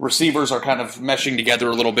 Receivers are kind of meshing together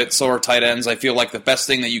a little bit, so are tight ends. I feel like the best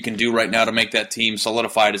thing that you can do right now to make that team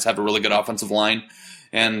solidified is have a really good offensive line.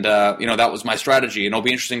 And, that was my strategy. And it'll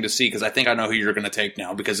be interesting to see because I think I know who you're going to take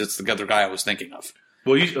now because it's the other guy I was thinking of.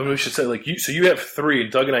 Well, we should say, so you have 3,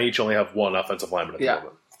 and Doug and I each only have 1 offensive lineman at the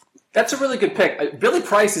moment. That's a really good pick. Billy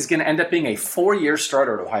Price is going to end up being a 4-year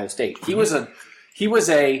starter at Ohio State. He was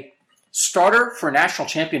a starter for a national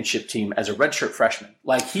championship team as a redshirt freshman.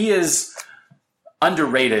 Like, he is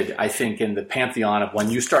underrated, I think, in the pantheon of when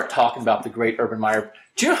you start talking about the great Urban Meyer.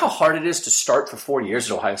 Do you know how hard it is to start for 4 years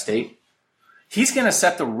at Ohio State? He's going to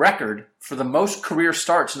set the record for the most career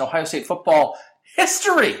starts in Ohio State football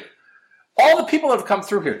history. All the people that have come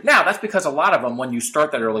through here. Now, that's because a lot of them, when you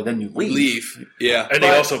start that early, then you leave. Yeah. And he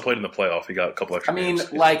also played in the playoff. He got a couple extra games.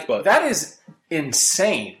 That is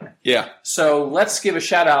insane. Yeah. So let's give a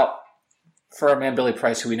shout-out for our man Billy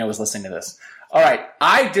Price, who we know is listening to this. All right.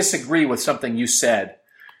 I disagree with something you said.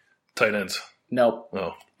 Tight ends. Nope.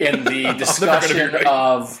 Oh. In the discussion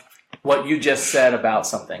of what you just said about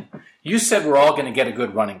something. You said we're all going to get a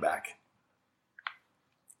good running back.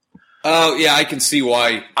 Oh, yeah, I can see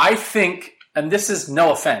why. I think, and this is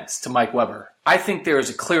no offense to Mike Weber, I think there is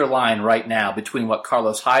a clear line right now between what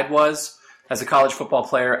Carlos Hyde was as a college football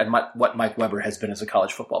player and what Mike Weber has been as a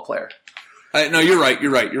college football player. No, you're right.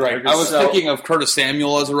 I was thinking of Curtis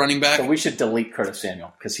Samuel as a running back. So we should delete Curtis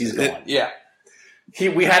Samuel because he's gone. Yeah.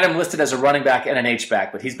 We had him listed as a running back and an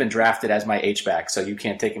H-back, but he's been drafted as my H-back, so you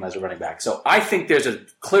can't take him as a running back. So I think there's a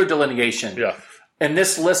clear delineation. Yeah. In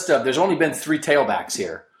this list of, there's only been 3 tailbacks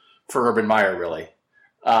here for Urban Meyer, really.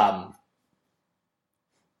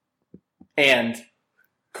 And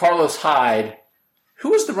Carlos Hyde,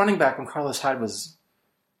 who was the running back when Carlos Hyde was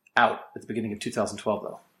out at the beginning of 2012,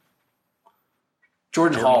 though?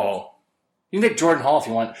 Jordan Hall. You can take Jordan Hall if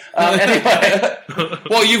you want. Anyway.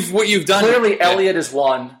 Well, what you've done. Clearly, Elliott is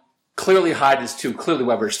 1. Clearly, Hyde is 2. Clearly,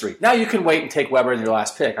 Weber is 3. Now you can wait and take Weber in your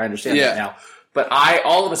last pick. I understand that now. But I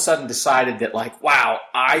all of a sudden decided that,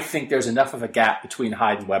 I think there's enough of a gap between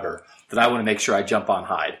Hyde and Weber that I want to make sure I jump on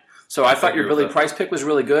Hyde. So I thought your Billy Price pick was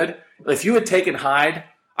really good. If you had taken Hyde,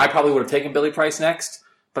 I probably would have taken Billy Price next.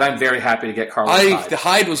 But I'm very happy to get Carlos Hyde.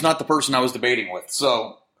 Hyde was not the person I was debating with,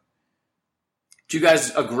 so. Do you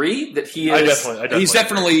guys agree that he is? I definitely he's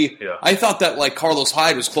definitely. Yeah. I thought that Carlos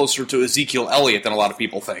Hyde was closer to Ezekiel Elliott than a lot of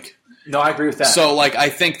people think. No, I agree with that. So I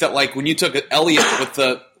think that when you took Elliott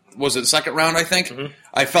with the second round, I think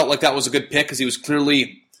I felt like that was a good pick because he was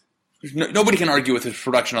clearly nobody can argue with his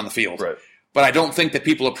production on the field. Right. But I don't think that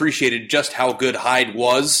people appreciated just how good Hyde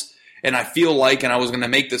was, and I feel like, and I was going to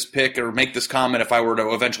make this pick or make this comment if I were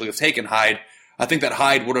to eventually have taken Hyde. I think that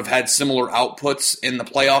Hyde would have had similar outputs in the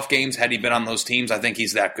playoff games had he been on those teams. I think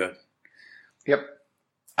he's that good. Yep.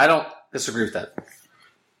 I don't disagree with that.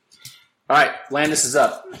 All right, Landis is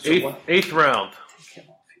up. Eighth round.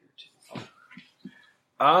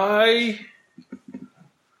 I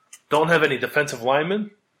don't have any defensive linemen.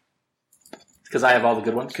 Because I have all the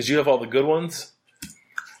good ones? Because you have all the good ones.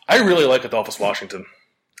 I really like Adolphus Washington.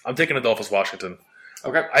 I'm taking Adolphus Washington.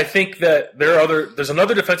 Okay. I think that there's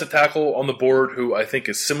another defensive tackle on the board who I think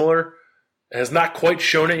is similar. Has not quite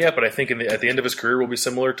shown it yet, but I think at the end of his career will be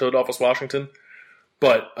similar to Adolphus Washington.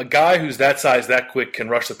 But a guy who's that size, that quick, can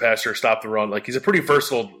rush the passer, stop the run. He's a pretty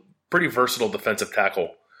versatile defensive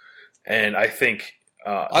tackle. And I think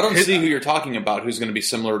I don't see who you're talking about who's going to be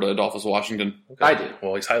similar to Adolphus Washington. Okay. I do.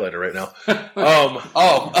 Well, he's highlighted right now.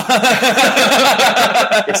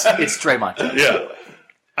 It's Trey Montez. Yeah.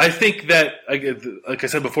 I think that, like I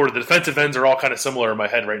said before, the defensive ends are all kind of similar in my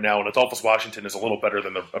head right now, and Adolphus Washington is a little better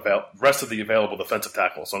than the rest of the available defensive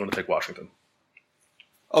tackles, so I'm going to take Washington.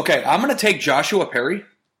 Okay, I'm going to take Joshua Perry.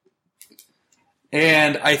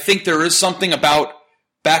 And I think there is something about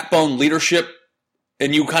backbone leadership,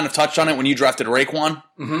 and you kind of touched on it when you drafted Raekwon.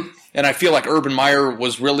 Mm-hmm. And I feel like Urban Meyer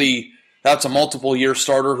was really, that's a multiple-year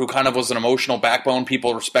starter who kind of was an emotional backbone.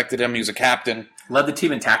 People respected him. He was a captain. Led the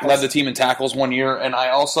team in tackles. Led the team in tackles 1 year. And I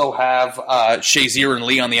also have Shazier and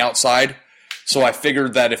Lee on the outside. So I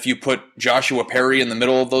figured that if you put Joshua Perry in the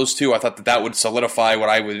middle of those two, I thought that that would solidify what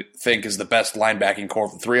I would think is the best linebacking core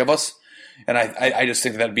of the three of us. And I just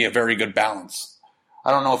think that would be a very good balance. I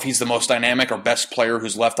don't know if he's the most dynamic or best player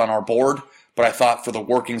who's left on our board, but I thought for the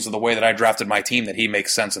workings of the way that I drafted my team that he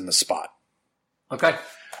makes sense in this spot. Okay.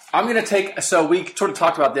 I'm going to take – so we sort of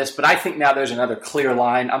talked about this, but I think now there's another clear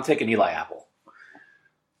line. I'm taking Eli Apple.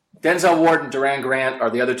 Denzel Ward and Duran Grant are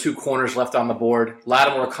the other two corners left on the board.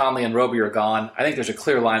 Lattimore, Conley, and Roby are gone. I think there's a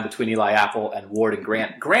clear line between Eli Apple and Ward and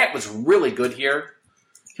Grant. Grant was really good here.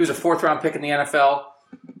 He was a fourth-round pick in the NFL.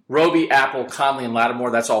 Roby, Apple, Conley, and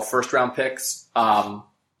Lattimore, that's all first-round picks. I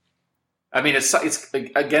mean, it's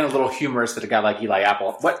again a little humorous that a guy like Eli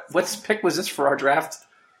Apple. What's pick was this for our draft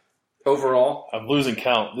overall? I'm losing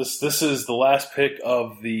count. This is the last pick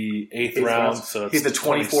of the eighth round. So he's the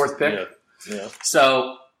 24th pick. Yeah.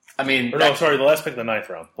 So I mean, the last pick of the ninth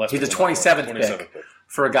round. He's the 27th pick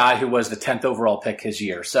for a guy who was the 10th overall pick his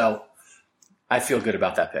year. So I feel good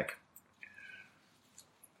about that pick.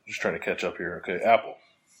 Just trying to catch up here. Okay, Apple.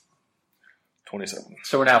 27.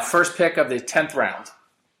 So we're now first pick of the 10th round.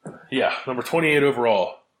 Yeah, number 28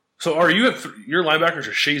 overall. So are you have your linebackers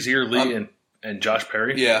are Shazier Lee and Josh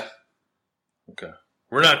Perry? Yeah. Okay.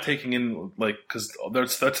 We're not taking in because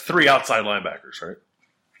that's three outside linebackers, right?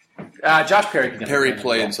 Josh Perry can Perry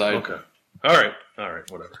play inside. Okay. All right.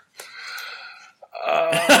 Whatever.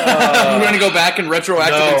 I'm going to go back and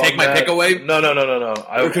retroactively take my pick away. No.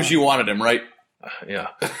 Because you wanted him, right? Yeah.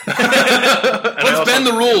 Let's bend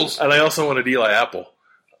the rules. And I also wanted Eli Apple,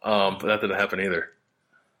 but that didn't happen either.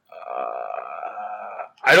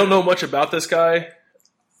 I don't know much about this guy.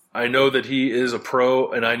 I know that he is a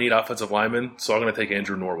pro, and I need offensive linemen, so I'm going to take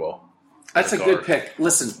Andrew Norwell. That's a good pick.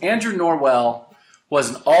 Listen, Andrew Norwell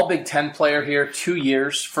was an All-Big Ten player here, 2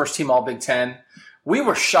 years, first-team All-Big Ten. We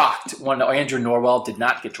were shocked when Andrew Norwell did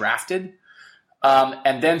not get drafted.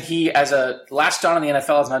 And then he, as a latched on in the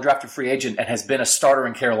NFL as an undrafted free agent and has been a starter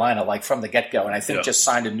in Carolina, from the get-go, and I think just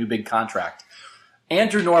signed a new big contract.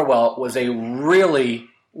 Andrew Norwell was a really,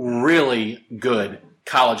 really good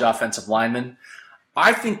college offensive lineman.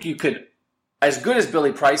 I think you could, as good as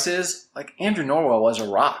Billy Price is, Andrew Norwell was a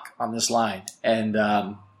rock on this line. And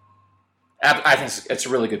I think it's a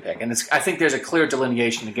really good pick. And I think there's a clear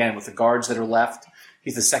delineation, again, with the guards that are left.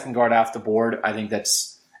 He's the second guard off the board. I think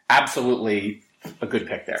that's absolutely a good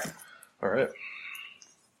pick there. All right.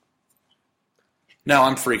 Now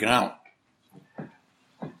I'm freaking out.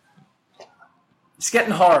 It's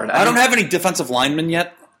getting hard. I don't have any defensive linemen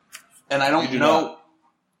yet, and I don't know.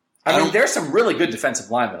 I mean, there's some really good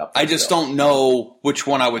defensive linemen up there. I just don't know which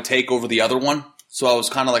one I would take over the other one, so I was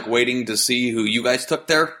kind of waiting to see who you guys took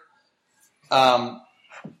there.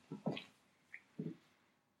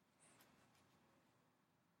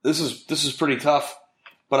 This is pretty tough,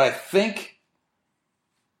 but I think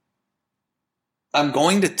I'm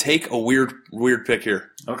going to take a weird pick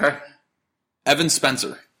here. Okay. Evan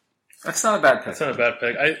Spencer. That's not a bad pick. That's not a bad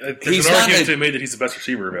pick. There's an argument to be made that he's the best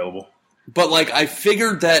receiver available. But I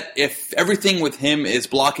figured that if everything with him is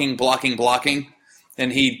blocking,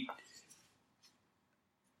 and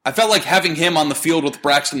I felt like having him on the field with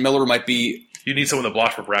Braxton Miller might be. You need someone that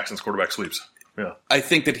blocks for Braxton's quarterback sweeps. Yeah, I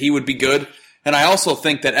think that he would be good, and I also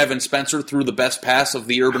think that Evan Spencer threw the best pass of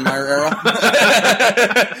the Urban Meyer era.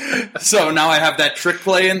 So now I have that trick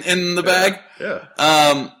play in the bag. Yeah.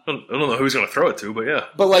 I don't know who he's going to throw it to, but yeah.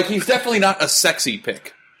 But he's definitely not a sexy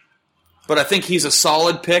pick. But I think he's a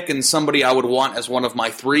solid pick and somebody I would want as one of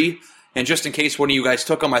my three. And just in case one of you guys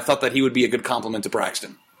took him, I thought that he would be a good compliment to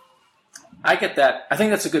Braxton. I get that. I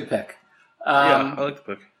think that's a good pick. Yeah, I like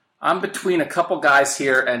the pick. I'm between a couple guys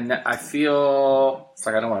here, and I feel it's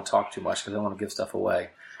I don't want to talk too much because I don't want to give stuff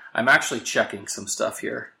away. I'm actually checking some stuff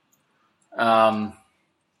here. You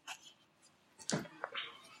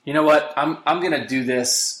know what? I'm going to do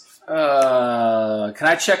this. Can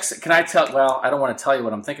I check? Can I tell? Well, I don't want to tell you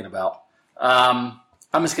what I'm thinking about. I'm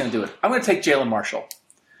just going to do it. I'm going to take Jalen Marshall.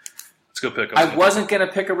 It's a good pick. I wasn't going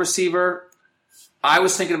to pick a receiver. I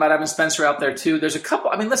was thinking about Evan Spencer out there too. There's a couple.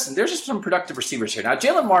 I mean, listen, there's just some productive receivers here. Now,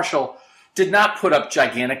 Jalen Marshall did not put up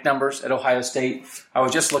gigantic numbers at Ohio State. I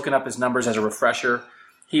was just looking up his numbers as a refresher.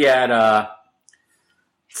 He had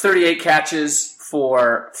 38 catches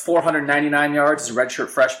for 499 yards as a redshirt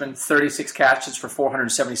freshman, 36 catches for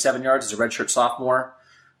 477 yards as a redshirt sophomore,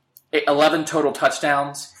 11 total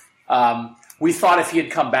touchdowns. We thought if he had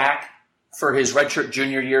come back for his redshirt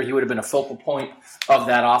junior year, he would have been a focal point of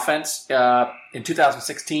that offense in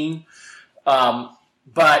 2016.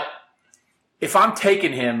 But if I'm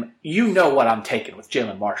taking him, you know what I'm taking with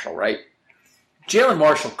Jalen Marshall, right? Jalen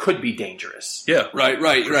Marshall could be dangerous. Yeah.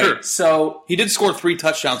 Right. Sure. So he did score 3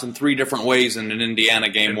 touchdowns in 3 different ways in an Indiana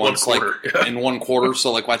game In once, one quarter. like in one quarter.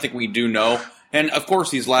 So, like, I think we do know. And of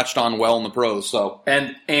course, he's latched on well in the pros. So,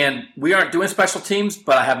 and we aren't doing special teams,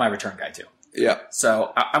 but I have my return guy too. yeah.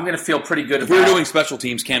 So I'm going to feel pretty good. If we were doing special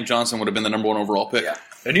teams, Cam Johnson would have been the number 1 overall pick. Yeah.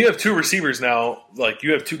 And you have 2 receivers now. Like,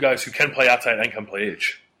 you have 2 guys who can play outside and can play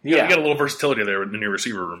edge. Yeah. You got a little versatility there in your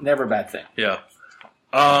receiver room. Never a bad thing. Yeah.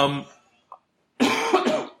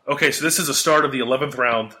 Okay, so this is the start of the 11th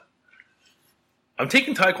round. I'm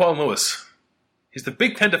taking Tyquan Lewis. He's the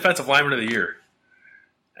Big Ten Defensive Lineman of the Year.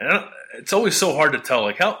 And it's always so hard to tell.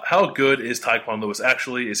 Like, how good is Tyquan Lewis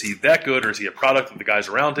actually? Is he that good, or is he a product of the guys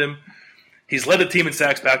around him? He's led a team in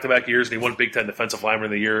sacks back-to-back years, and he won Big Ten Defensive Lineman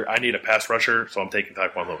of the Year. I need a pass rusher, so I'm taking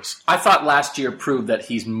Tyquan Lewis. I thought last year proved that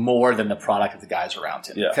he's more than the product of the guys around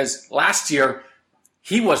him. Yeah. Because last year,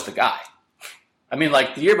 he was the guy. I mean,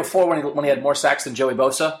 like the year before when he had more sacks than Joey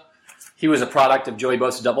Bosa, he was a product of Joey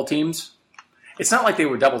Bosa double teams. It's not like they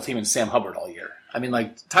were double teaming Sam Hubbard all year. I mean,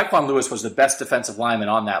 like Tyquan Lewis was the best defensive lineman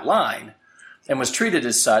on that line and was treated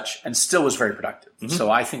as such and still was very productive. Mm-hmm.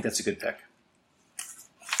 So I think that's a good pick.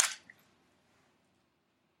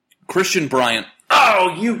 Christian Bryant.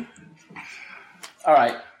 Oh, you. All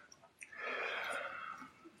right.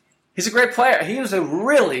 He's a great player. He was a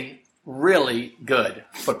really, really good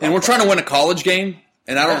football And we're trying to win a college game,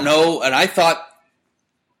 and I don't know. And I thought,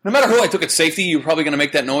 no matter who I took at safety, you're probably going to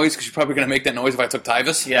make that noise because you're probably going to make that noise if I took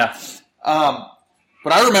Tyvis. Yeah.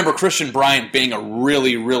 But I remember Christian Bryant being a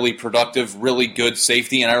really, really productive, really good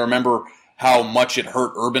safety, and I remember how much it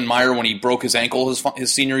hurt Urban Meyer when he broke his ankle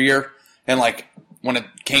his senior year, and like when it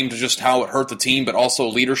came to just how it hurt the team, but also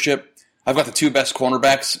leadership. I've got the 2 best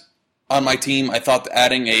cornerbacks on my team. I thought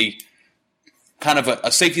adding a kind of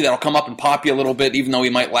a safety that'll come up and pop you a little bit, even though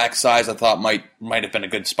he might lack size, I thought might have been a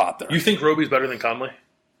good spot there. You think Roby's better than Conley?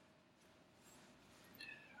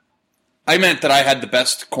 I meant that I had the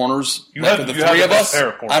best corners of the 3 of us.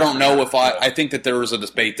 I don't know if I think that there was a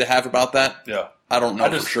debate to have about that. Yeah. I don't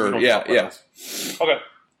know for sure. Yeah. Okay.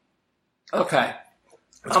 Okay.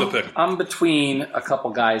 That's a good pick. I'm between a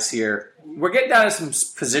couple guys here. We're getting down to some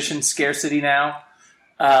position scarcity now.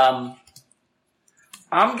 I'm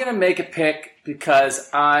going to make a pick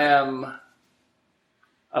because I am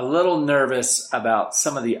a little nervous about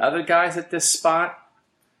some of the other guys at this spot.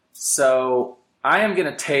 So I am going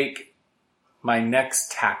to take my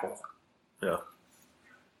next tackle. Yeah.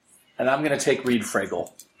 And I'm going to take Reed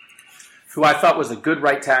Fragel, who I thought was a good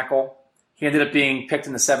right tackle. He ended up being picked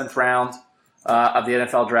in the 7th round of the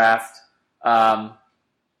NFL draft.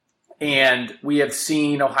 And we have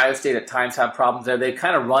seen Ohio State at times have problems there. They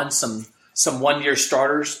kind of run some one-year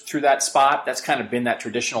starters through that spot. That's kind of been that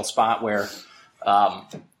traditional spot where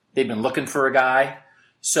they've been looking for a guy.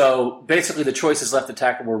 So basically the choices left at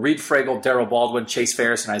tackle were Reed Fragel, Darryl Baldwin, Chase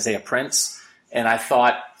Ferris, and Isaiah Prince. And I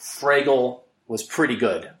thought Fragel was pretty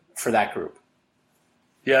good for that group.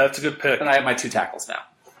 Yeah, that's a good pick. And I have my 2 tackles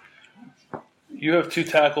now. You have 2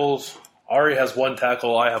 tackles. Ari has 1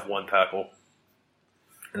 tackle. I have 1 tackle.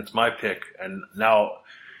 And it's my pick. And now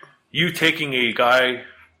you taking a guy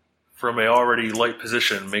from a already light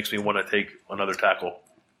position makes me want to take another tackle.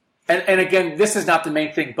 And again, this is not the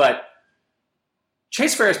main thing, but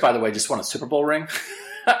Chase Ferris, by the way, just won a Super Bowl ring.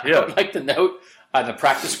 Yeah. I would like to note the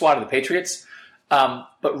practice squad of the Patriots.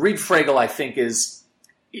 But Reed Fragel, I think, is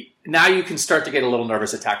now you can start to get a little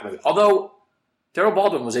nervous at tackle. Although Darryl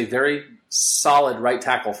Baldwin was a very solid right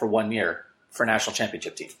tackle for 1 year for a national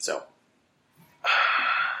championship team. So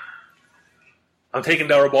I'm taking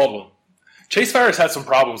Darryl Baldwin. Chase Ferris had some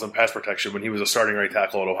problems in pass protection when he was a starting right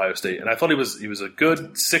tackle at Ohio State, and I thought he was a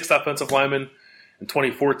good 6th offensive lineman in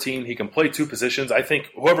 2014. He can play 2 positions. I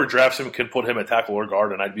think whoever drafts him can put him at tackle or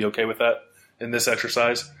guard, and I'd be okay with that in this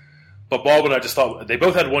exercise. But Baldwin, I just thought they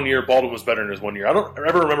both had 1 year. Baldwin was better in his 1 year. I don't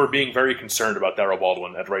ever remember being very concerned about Darryl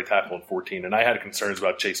Baldwin at right tackle in 2014, and I had concerns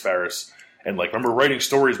about Chase Ferris. And remember writing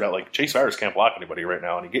stories about Chase Ferris can't block anybody right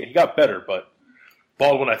now, and he got better. But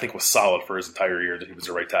Baldwin, I think, was solid for his entire year that he was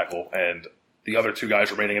a right tackle, and the other 2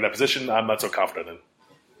 guys remaining in that position, I'm not so confident in.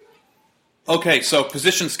 Okay, so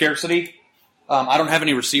position scarcity. I don't have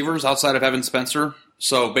any receivers outside of Evan Spencer,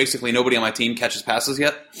 so basically nobody on my team catches passes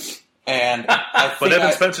yet. And But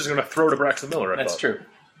Evan Spencer's going to throw to Braxton Miller, That's true.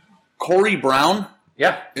 Corey Brown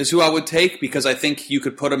Yeah. is who I would take because I think you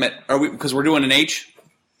could put him at because we're doing an H.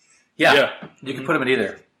 Yeah. You can put him at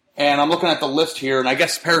either. And I'm looking at the list here, and I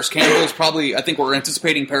guess Paris Campbell is probably, I think we're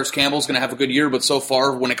anticipating Paris Campbell is going to have a good year, but so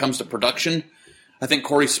far when it comes to production, I think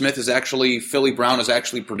Corey Smith Philly Brown has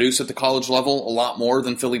actually produced at the college level a lot more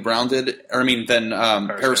than Paris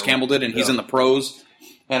Campbell did, and he's in the pros.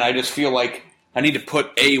 And I just feel like I need to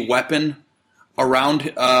put a weapon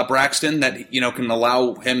around Braxton that can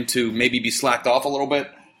allow him to maybe be slacked off a little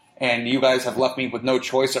bit. And you guys have left me with no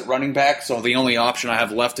choice at running back, so the only option I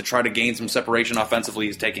have left to try to gain some separation offensively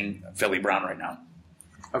is taking Philly Brown right now.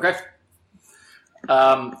 Okay.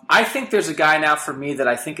 I think there's a guy now for me that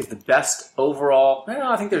I think is the best overall.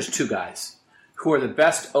 I think there's two guys who are the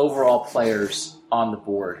best overall players on the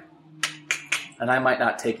board. And I might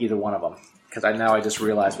not take either one of them because I just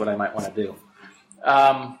realized what I might want to do.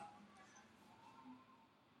 I'm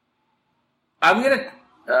going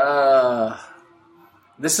to...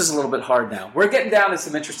 This is a little bit hard now. We're getting down to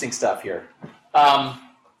some interesting stuff here. I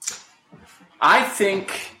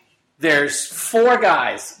think there's 4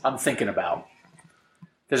 guys I'm thinking about.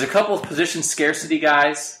 There's a couple of position scarcity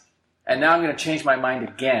guys, and now I'm going to change my mind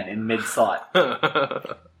again in mid-thought.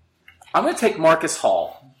 I'm going to take Marcus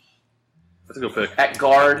Hall. That's a good pick. At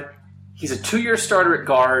guard. He's a 2-year starter at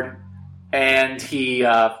guard, and he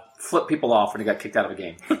flipped people off when he got kicked out of a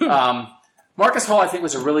game. Marcus Hall, I think,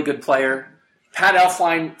 was a really good player. Pat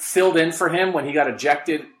Elflein filled in for him when he got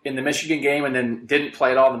ejected in the Michigan game and then didn't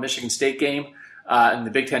play at all in the Michigan State game in the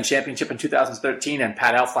Big Ten Championship in 2013, and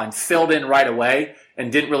Pat Elflein filled in right away and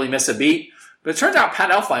didn't really miss a beat. But it turns out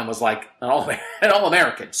Pat Elflein was like an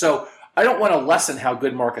All-American. So I don't want to lessen how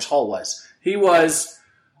good Marcus Hall was. He was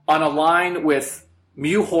on a line with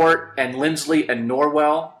Mewhort and Lindsley and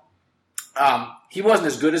Norwell. He wasn't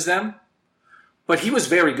as good as them, but he was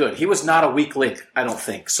very good. He was not a weak link, I don't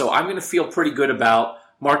think. So I'm going to feel pretty good about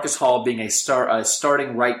Marcus Hall being a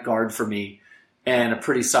starting right guard for me and a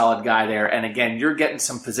pretty solid guy there. And again, you're getting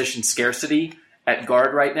some position scarcity at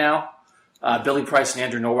guard right now. Billy Price and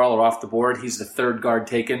Andrew Norwell are off the board. He's the 3rd guard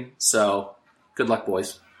taken. So good luck,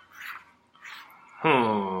 boys.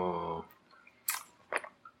 I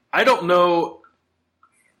don't know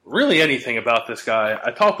really anything about this guy. I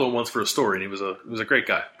talked to him once for a story, and he was a great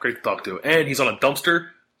guy, great to talk to. And he's on a dumpster.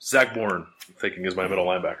 Zach Bourne, I'm thinking, is my middle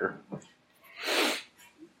linebacker.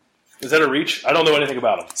 Is that a reach? I don't know anything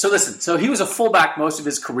about him. So listen, so he was a fullback most of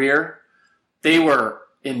his career. They were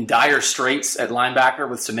in dire straits at linebacker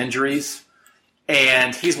with some injuries.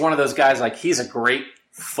 And he's one of those guys, like, he's a great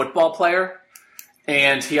football player.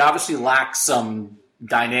 And he obviously lacks some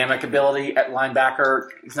dynamic ability at linebacker.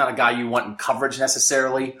 He's not a guy you want in coverage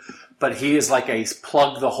necessarily, but he is like a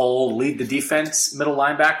plug the hole, lead the defense middle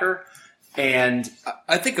linebacker. And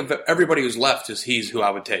I think of everybody who's left he's who I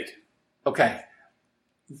would take. Okay.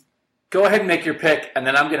 Go ahead and make your pick, and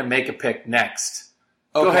then I'm going to make a pick next.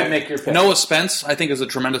 Okay. Go ahead and make your pick. Noah Spence, I think, is a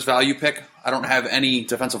tremendous value pick. I don't have any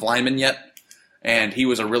defensive linemen yet, and he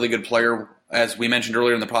was a really good player. As we mentioned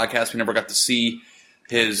earlier in the podcast, we never got to see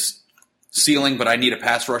his ceiling, but I need a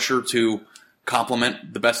pass rusher to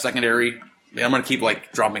complement the best secondary. I'm going to keep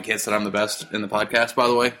dropping hits that I'm the best in the podcast, by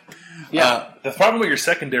the way. Yeah. The problem with your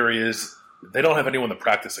secondary is they don't have anyone to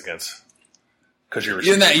practice against. Because you're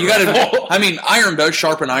you got to. I mean, iron does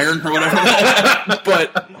sharpen iron or whatever.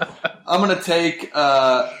 But I'm going to take.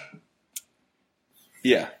 Noah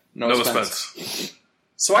Spence.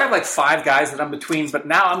 So I have 5 guys that I'm between, but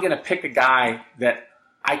now I'm going to pick a guy that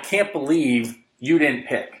I can't believe you didn't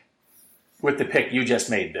pick with the pick you just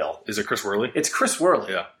made, Bill. Is it Chris Worley? It's Chris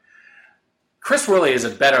Worley. Yeah. Chris Worley is a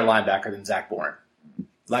better linebacker than Zach Bourne.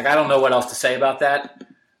 I don't know what else to say about that.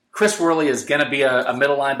 Chris Worley is going to be a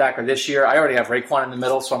middle linebacker this year. I already have Raekwon in the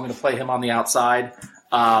middle, so I'm going to play him on the outside.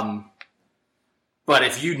 But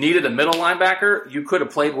if you needed a middle linebacker, you could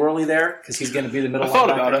have played Worley there because he's going to be the middle linebacker. I thought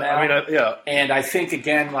about it. Now. Yeah. And I think,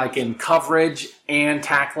 again, in coverage and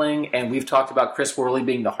tackling, and we've talked about Chris Worley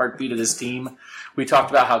being the heartbeat of this team. We talked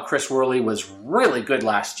about how Chris Worley was really good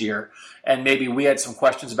last year, and maybe we had some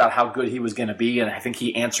questions about how good he was going to be, and I think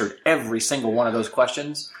he answered every single one of those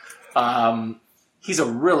questions. He's a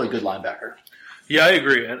really good linebacker. Yeah, I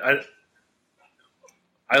agree, and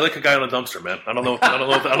I like a guy on a dumpster, man. I don't know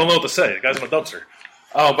what to say. The guy's on a dumpster.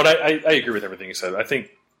 But I agree with everything you said. I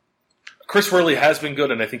think Chris Worley has been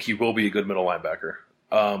good, and I think he will be a good middle linebacker.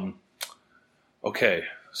 Okay,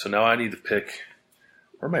 so now I need to pick.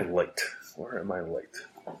 Where am I late?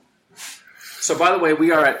 So, by the way,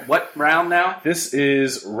 we are at what round now? This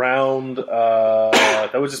is round.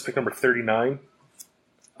 That was just pick number 39.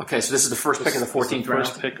 Okay, so this is the first pick of the 14th round?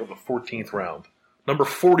 First pick of the 14th round. Number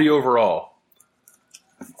 40 overall.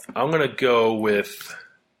 I'm going to go with...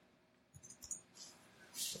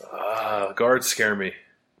 guards scare me.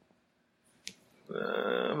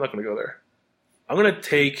 I'm not going to go there. I'm going to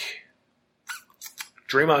take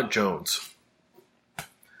Draymond Jones.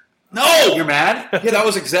 No! You're mad? Yeah, that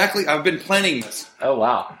was exactly... I've been planning this. Oh,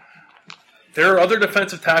 wow. There are other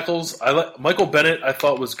defensive tackles. Michael Bennett, I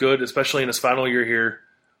thought, was good, especially in his final year here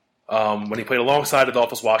when he played alongside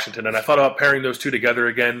Adolphus Washington. And I thought about pairing those two together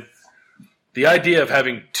again. The idea of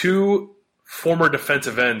having two former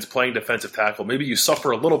defensive ends playing defensive tackle, maybe you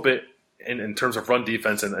suffer a little bit in terms of run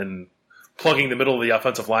defense and plugging the middle of the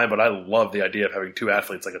offensive line, but I love the idea of having two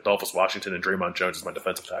athletes like Adolphus Washington and Draymond Jones as my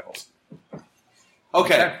defensive tackles.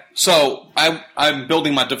 Okay, so I'm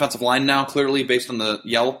building my defensive line now, clearly, based on the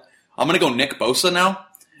yell. I'm going to go Nick Bosa now.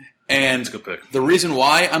 And That's a good pick. The reason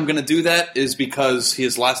why I'm going to do that is because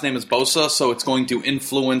his last name is Bosa, so it's going to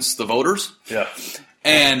influence the voters. Yeah.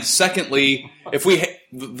 And secondly,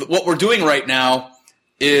 what we're doing right now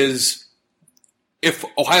is if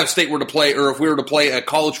Ohio State were to play, or if we were to play a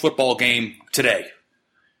college football game today,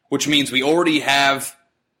 which means we already have,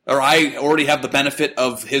 or I already have the benefit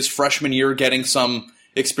of his freshman year getting some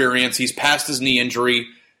experience. He's past his knee injury,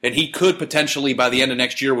 and he could potentially, by the end of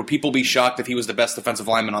next year, would people be shocked if he was the best defensive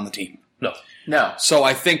lineman on the team? No. So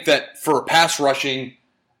I think that for a pass rushing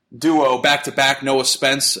duo, back-to-back, Noah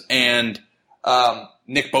Spence and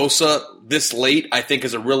Nick Bosa this late, I think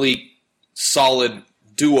is a really solid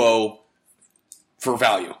duo for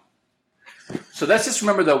value. So let's just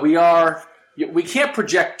remember, though, we can't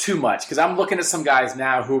project too much because I'm looking at some guys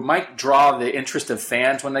now who might draw the interest of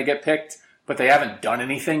fans when they get picked, but they haven't done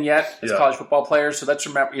anything yet as college football players. So let's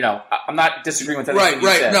remember, I'm not disagreeing with anything you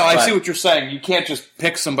said. No, I see what you're saying. You can't just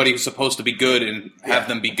pick somebody who's supposed to be good and have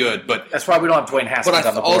them be good. But that's why we don't have Dwayne Haskins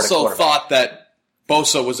on the board. But I also thought that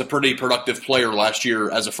Bosa was a pretty productive player last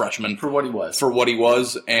year as a freshman. For what he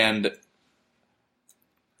was. And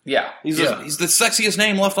yeah. He's the sexiest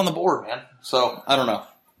name left on the board, man. So, I don't know.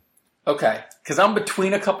 Okay. Because I'm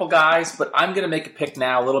between a couple guys, but I'm going to make a pick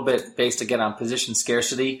now a little bit based, again, on position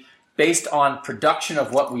scarcity. Based on production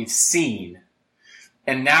of what we've seen,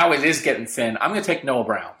 and now it is getting thin, I'm going to take Noah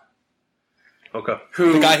Brown. Okay.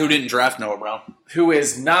 The guy who didn't draft Noah Brown. Who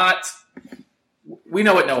is not... We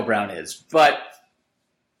know what Noah Brown is, but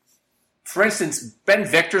for instance, Ben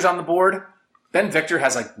Victor's on the board. Ben Victor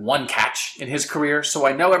has like one catch in his career, so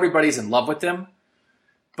I know everybody's in love with him,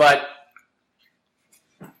 but...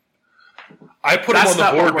 I put him on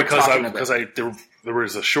the board because there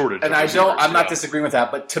was a shortage. And I'm not disagreeing with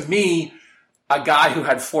that, but to me, a guy who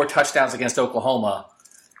had 4 touchdowns against Oklahoma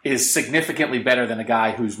is significantly better than a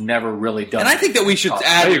guy who's never really done. And I think that we should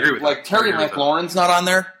add, Terry that. McLaurin's not on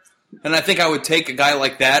there, and I think I would take a guy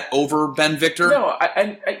like that over Ben Victor. No, I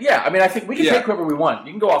think we can take whoever we want.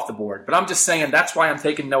 You can go off the board, but I'm just saying that's why I'm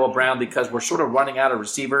taking Noah Brown, because we're sort of running out of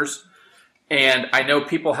receivers, and I know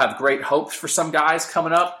people have great hopes for some guys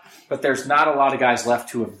coming up, but there's not a lot of guys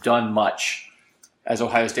left who have done much as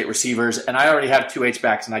Ohio State receivers, and I already have 2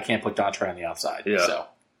 H-backs, and I can't put Dontre on the outside. Yeah. So.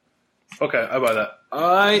 Okay, I buy that.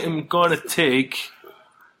 I am going to take...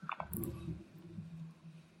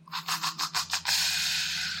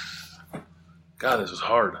 God, this was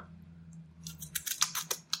hard.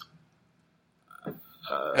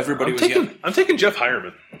 I'm taking Jeff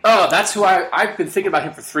Hireman. Oh, that's who I've been thinking about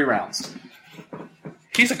him for 3 rounds.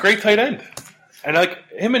 He's a great tight end. And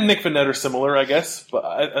him and Nick Vannett are similar, I guess, but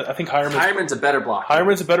I think Hireman's a better blocker.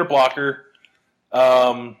 Hireman's a better blocker.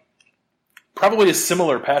 Probably a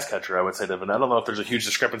similar pass catcher, I would say, to Vannett. I don't know if there's a huge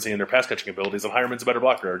discrepancy in their pass catching abilities, and Hireman's a better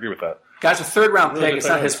blocker. I agree with that. Guys, a 3rd round pick. It's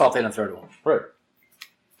not his fault they didn't throw to him. Right.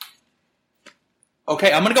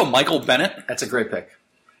 Okay, I'm going to go Michael Bennett. That's a great pick.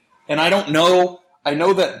 And I don't know. I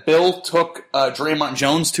know that Bill took Draymond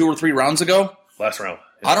Jones 2 or 3 rounds ago. Last round.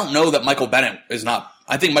 Yeah. I don't know that Michael Bennett is not.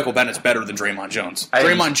 I think Michael Bennett's better than Draymond Jones.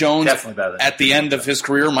 Draymond Jones, definitely better at the end of his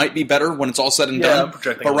career, might be better when it's all said and done.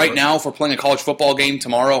 But right now, if we're playing a college football game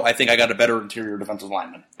tomorrow, I think I got a better interior defensive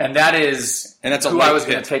lineman. And that's who I was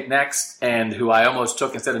going to take next, and who I almost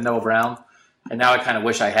took instead of Noah Brown. And now I kind of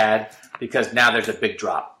wish I had, because now there's a big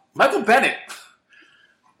drop. Michael Bennett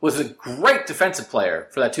was a great defensive player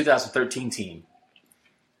for that 2013 team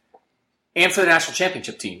and for the national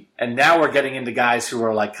championship team. And now we're getting into guys who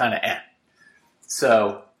are like kind of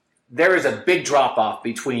So there is a big drop-off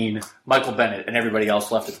between Michael Bennett and everybody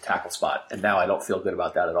else left at the tackle spot, and now I don't feel good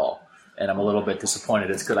about that at all. and I'm a little bit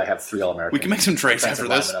disappointed. It's good I have 3 All-American. We can make some trades after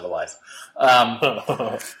this. Otherwise.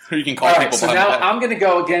 You can call All people right, so behind now the back. I'm going to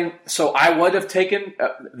go again. So I would have taken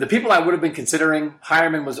the people I would have been considering.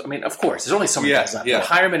 Hireman was, I mean, of course, there's only so many guys left. Yeah. But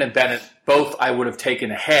Hireman and Bennett, both I would have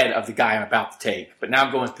taken ahead of the guy I'm about to take. But now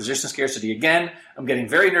I'm going with position scarcity again. I'm getting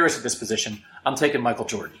very nervous at this position. I'm taking Michael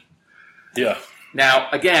Jordan. Yeah. Now,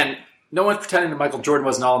 again, no one's pretending that Michael Jordan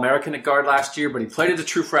was an All-American at guard last year, but he played as a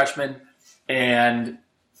true freshman, and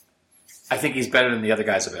I think he's better than the other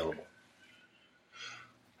guys available.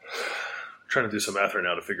 I'm trying to do some math right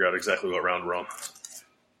now to figure out exactly what round we're on.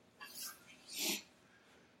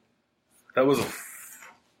 That was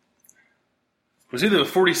either the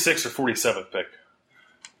 46th or 47th pick.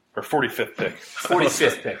 Or 45th pick.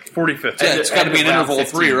 45th pick. 45th Yeah, pick. it's got to be an round interval of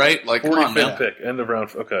 15. 3, right? Like, come on, 45th man. pick. End of round.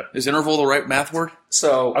 Okay. Is interval the right math word?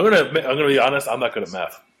 So, I'm gonna be honest. I'm not good at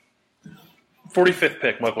math. 45th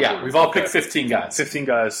pick, Michael yeah, Jordan. we've all Okay. picked 15 guys. 15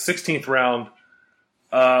 guys. 16th round.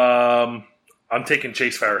 I'm taking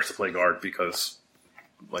Chase Farris to play guard because,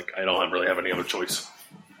 like, I don't really have any other choice.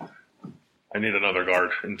 I need another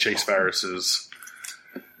guard, and Chase Farris is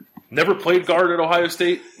never played guard at Ohio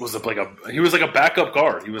State. He was like a backup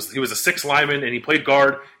guard. He was a 6th lineman, and he played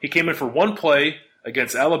guard. He came in for one play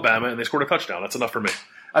against Alabama, and they scored a touchdown. That's enough for me.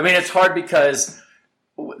 I mean, it's hard because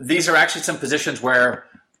these are actually some positions where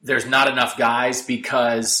there's not enough guys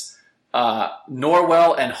because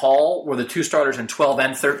Norwell and Hall were the 2 starters in 12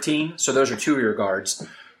 and 13, so those are 2 of your guards.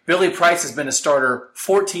 Billy Price has been a starter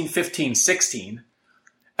 14, 15, 16.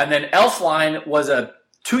 And then Elfline was a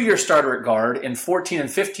 2-year starter at guard in 14 and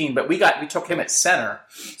 15, but we took him at center,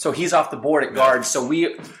 so he's off the board at guard. So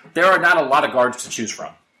there are not a lot of guards to choose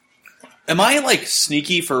from. Am I, like,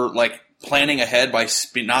 sneaky for, like, planning ahead by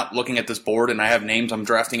not looking at this board and I have names I'm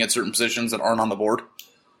drafting at certain positions that aren't on the board?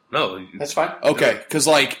 No, That's fine. Okay, because,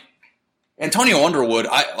 like, Antonio Underwood,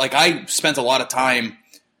 I spent a lot of time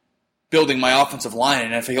building my offensive line,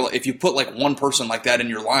 and I feel if you put, like, one person like that in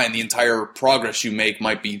your line, the entire progress you make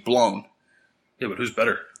might be blown. yeah, but who's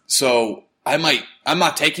better? So I'm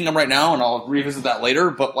not taking him right now, and I'll revisit that later,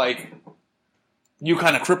 but, like, you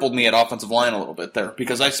kind of crippled me at offensive line a little bit there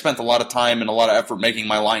because I spent a lot of time and a lot of effort making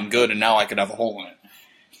my line good, and now I could have a hole in it.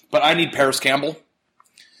 But I need Paris Campbell.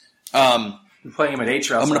 You're playing him at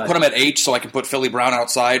H or outside? I'm going to put him at H so I can put Philly Brown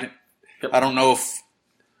outside. Yep. I don't know if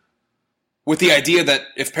with the idea that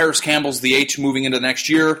if Paris Campbell's the H moving into next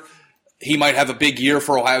year, he might have a big year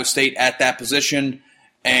for Ohio State at that position,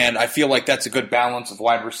 and I feel like that's a good balance of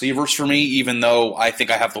wide receivers for me, even though I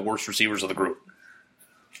think I have the worst receivers of the group.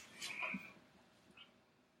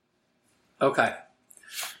 Okay.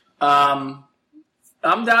 I'm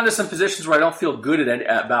down to some positions where I don't feel good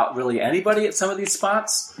about really anybody at some of these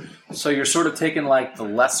spots. So you're sort of taking like the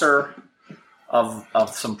lesser of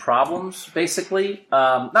some problems, basically.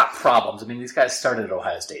 Not problems. I mean, these guys started at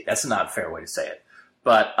Ohio State. That's not a fair way to say it.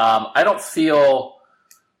 But I don't feel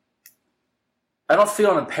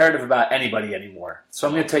an imperative about anybody anymore. So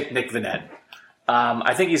I'm going to take Nick Vannett.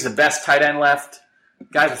 I think he's the best tight end left.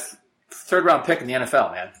 Guy's a 3rd-round pick in the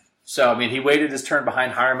NFL, man. So, I mean, he waited his turn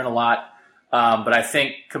behind Hireman a lot. But I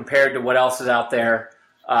think compared to what else is out there,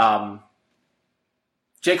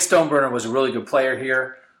 Jake Stoneburner was a really good player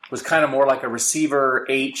here. Was kind of more like a receiver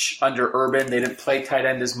H under Urban. They didn't play tight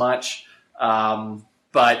end as much.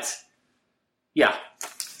 But, yeah,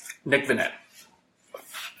 Nick Vannett.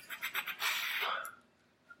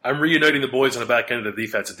 I'm reuniting the boys on the back end of the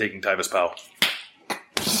defense and taking Tyvis Powell.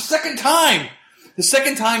 Second time! The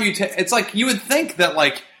second time it's like you would think that,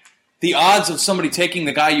 like, the odds of somebody taking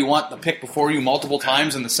the guy you want to pick before you multiple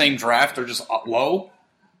times in the same draft are just low.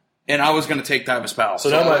 And I was going to take Tyvis Powell. So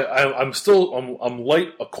now I'm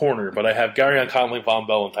light a corner, but I have Garyon Conley, Von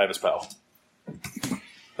Bell, and Tyvis Powell.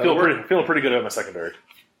 Feeling pretty good at my secondary.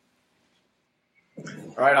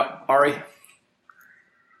 All right, Ari.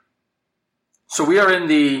 So we are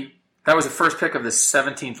that was the first pick of the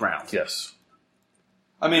 17th round. Yes.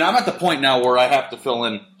 I mean, I'm at the point now where I have to fill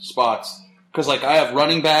in spots. Because, like, I have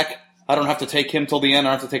running back. I don't have to take him till the end.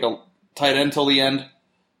 I don't have to take a tight end till the end.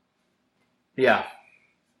 Yeah.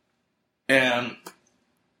 And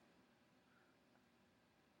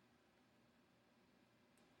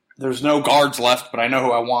there's no guards left, but I know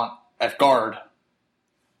who I want at guard.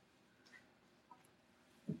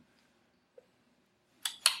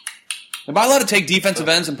 Am I allowed to take defensive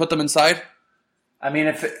ends and put them inside? I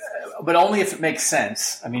mean, but only if it makes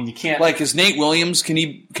sense. I mean, you can't. Like, is Nate Williams? Can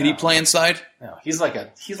he play inside? No, he's like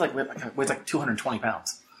weighs like 220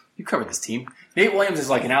 pounds. You covered this team. Nate Williams is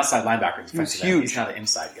like an outside linebacker. He's huge. He's not an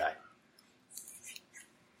inside guy.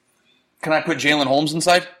 Can I put Jalen Holmes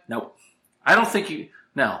inside? No, I don't think you.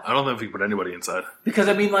 No, I don't know if we can put anybody inside. because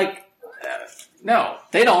I mean, like No,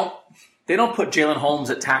 they don't. They don't put Jalen Holmes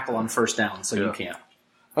at tackle on first down, so you can't.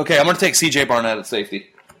 Okay, I'm going to take C.J. Barnett at safety.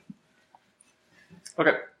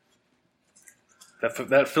 Okay.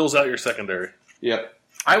 That fills out your secondary. Yep.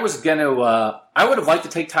 I was going to I would have liked to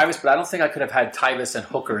take Tyvis, but I don't think I could have had Tyvis and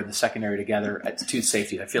Hooker in the secondary together at two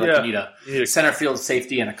safety. I feel like you need a center field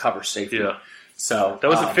safety and a cover safety. Yeah. So that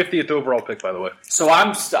was the 50th overall pick, by the way. So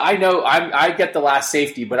I get the last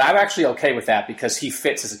safety, but I'm actually okay with that because he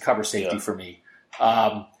fits as a cover safety for me.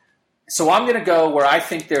 So I'm going to go where I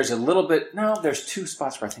think there's a little bit. No, there's two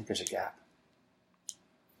spots where I think there's a gap.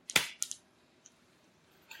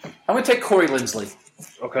 I'm going to take Corey Linsley.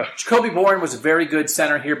 Okay. Jacoby Bourne was a very good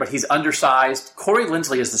center here, but he's undersized. Corey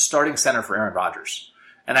Linsley is the starting center for Aaron Rodgers.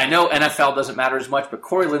 And I know NFL doesn't matter as much, but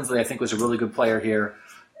Corey Linsley, I think, was a really good player here.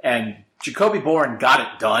 And Jacoby Bourne got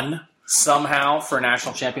it done somehow for a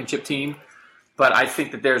national championship team. But I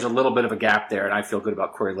think that there's a little bit of a gap there, and I feel good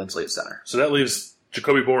about Corey Linsley at center. So that leaves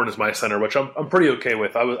Jacoby Bourne as my center, which I'm pretty okay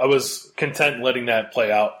with. I was content letting that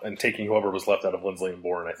play out and taking whoever was left out of Linsley and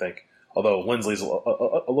Bourne, I think. Although Linsley's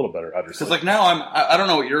a little better, obviously. Because now I don't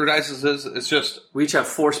know what your guys' is. It's just we each have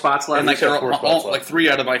 4 spots left. And like 3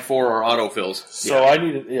 out of my 4 are autofills. So I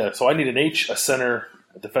need an H, a center,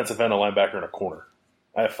 a defensive end, a linebacker, and a corner.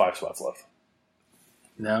 I have 5 spots left.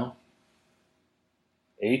 No.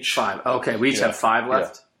 H 5. Okay, we each have 5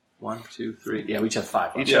 left. Yeah. 1, 2, 3. Yeah, we each have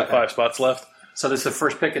 5 left. Each have 5 spots left. So this is the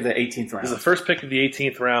first pick of the 18th round. This is the first pick of the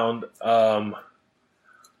 18th round, and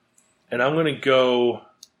I'm going to go.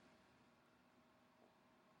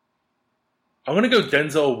 I'm going to go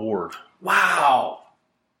Denzel Ward. Wow.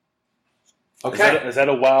 Okay. Is that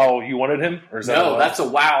a wow you wanted him? Or is that no, that's a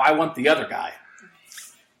wow. I want the other guy.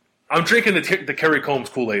 I'm drinking the Kerry Combs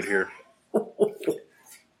Kool-Aid here.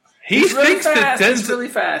 He's really fast. He's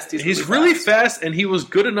really fast, and he was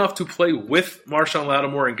good enough to play with Marshawn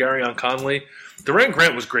Lattimore and Garyon Conley. Durant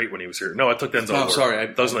Grant was great when he was here. No, I took Denzel Ward. Sorry. I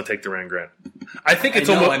was going to take Durant Grant. I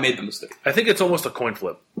made the mistake. I think it's almost a coin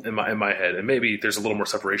flip in my head, and maybe there's a little more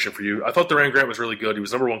separation for you. I thought Durant Grant was really good. He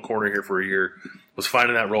was number 1 corner here for a year, was fine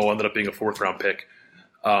in that role, ended up being a 4th-round pick.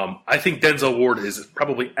 I think Denzel Ward is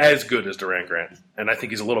probably as good as Durant Grant, and I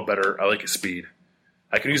think he's a little better. I like his speed.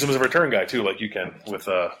 I can use him as a return guy, too, like you can.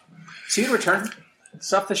 Is he in return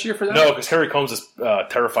stuff this year for that? No, because Kerry Combs is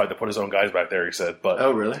terrified to put his own guys back there, he said. But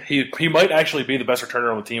oh, really? He might actually be the best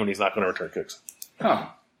returner on the team, and he's not going to return kicks. Huh.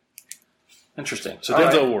 Interesting. So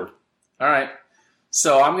Denzel Ward. All right.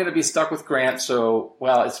 So I'm going to be stuck with Grant. So,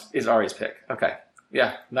 it's Ari's pick. Okay.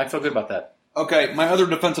 Yeah, I feel good about that. Okay, my other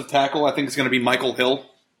defensive tackle I think is going to be Michael Hill.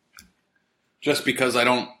 Just because I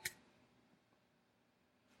don't...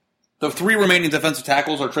 The 3 remaining defensive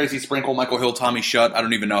tackles are Tracy Sprinkle, Michael Hill, Tommy Shutt. I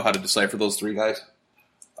don't even know how to decipher those 3 guys.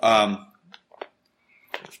 I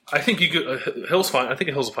think you could, Hill's fine. I think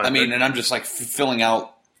Hill's fine. I mean, and I'm just like filling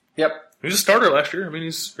out. Yep. He was a starter last year. I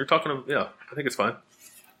mean, you're talking to, I think it's fine.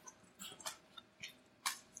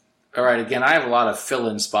 All right, again, I have a lot of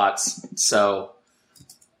fill-in spots, so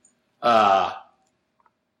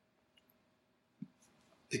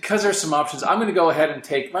because there's some options, I'm going to go ahead and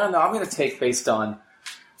take. I'm going to take based on.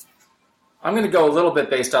 I'm going to go a little bit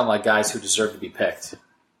based on like guys who deserve to be picked.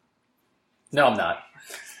 No, I'm not.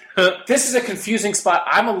 This is a confusing spot.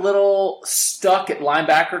 I'm a little stuck at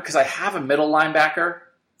linebacker because I have a middle linebacker,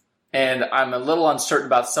 and I'm a little uncertain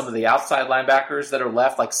about some of the outside linebackers that are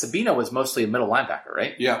left. Like Sabino was mostly a middle linebacker,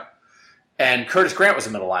 right? Yeah. And Curtis Grant was a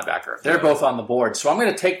middle linebacker. They're both on the board. So I'm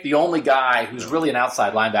going to take the only guy who's really an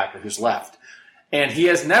outside linebacker who's left. And he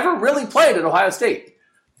has never really played at Ohio State.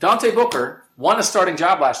 Dante Booker won a starting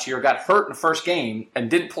job last year, got hurt in the first game, and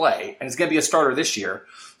didn't play, and is going to be a starter this year.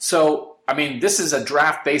 So, I mean, this is a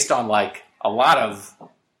draft based on, like, a lot of,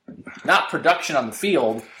 not production on the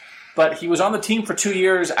field, but he was on the team for 2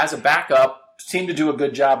 years as a backup, seemed to do a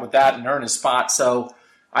good job with that and earn his spot. So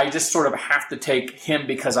I just sort of have to take him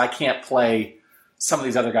because I can't play some of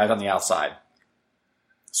these other guys on the outside.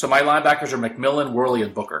 So my linebackers are McMillan, Worley,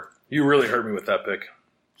 and Booker. You really hurt me with that pick.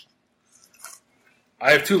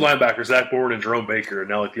 I have 2 linebackers, Zach Bourne and Jerome Baker, and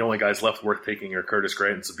now like the only guys left worth taking are Curtis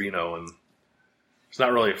Grant and Sabino, and it's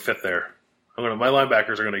not really a fit there. My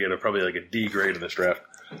linebackers are going to get probably like a D grade in this draft.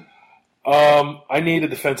 I need a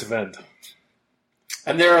defensive end.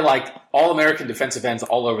 And there are like all-American defensive ends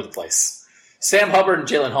all over the place. Sam Hubbard and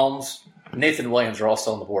Jalen Holmes, Nathan Williams are all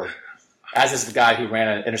still on the board, as is the guy who ran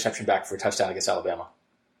an interception back for a touchdown against Alabama.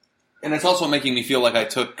 And it's also making me feel like I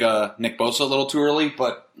took Nick Bosa a little too early,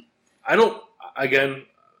 but I don't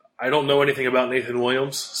know anything about Nathan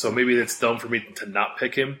Williams, so maybe it's dumb for me to not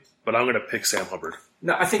pick him, but I'm going to pick Sam Hubbard.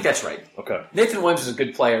 No, I think that's right. Okay. Nathan Williams is a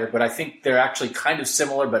good player, but I think they're actually kind of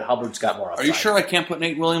similar, but Hubbard's got more upside. Are you sure I can't put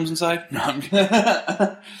Nate Williams inside?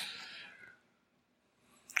 No.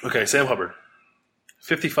 Okay, Sam Hubbard.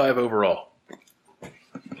 55 overall.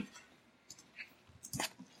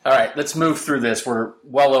 All right, let's move through this. We're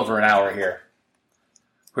well over an hour here.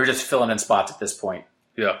 We're just filling in spots at this point.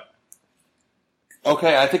 Yeah.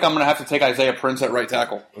 Okay, I think I'm going to have to take Isaiah Prince at right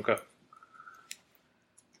tackle. Okay.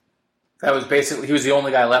 That was basically, he was the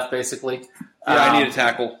only guy left, basically. Yeah, I need a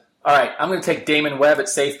tackle. All right, I'm going to take Damon Webb at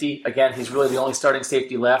safety. Again, he's really the only starting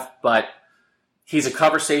safety left, but he's a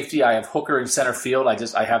cover safety. I have Hooker in center field.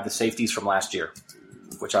 I have the safeties from last year,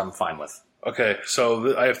 which I'm fine with. Okay,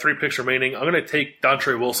 so I have 3 picks remaining. I'm going to take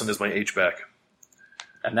Dontre Wilson as my H-back.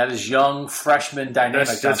 And that is young, freshman,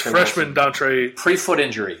 dynamic. That's freshman Dontre. Pre-foot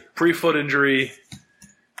injury. Pre-foot injury.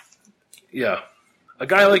 Yeah. A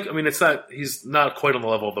guy like, I mean, he's not quite on the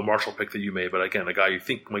level of the Marshall pick that you made, but again, a guy you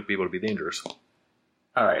think might be able to be dangerous.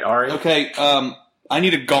 All right, Ari. Okay, I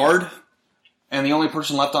need a guard, and the only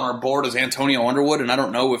person left on our board is Antonio Underwood, and I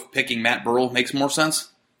don't know if picking Matt Burrell makes more sense.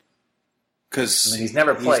 Because he's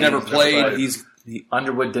never played.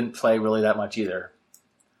 Underwood didn't play really that much either.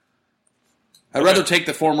 I'd rather take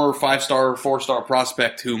the former 5-star, 4-star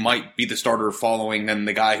prospect who might be the starter following than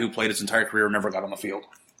the guy who played his entire career and never got on the field.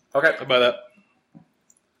 Okay. How about that?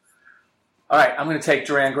 All right, I'm going to take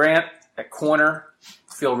Duran Grant at corner.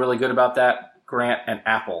 Feel really good about that. Grant and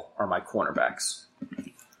Apple are my cornerbacks.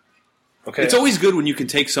 Okay. It's always good when you can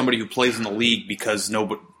take somebody who plays in the league because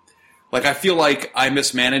nobody... Like, I feel like I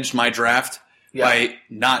mismanaged my draft by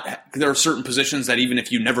not... There are certain positions that even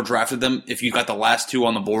if you never drafted them, if you got the last 2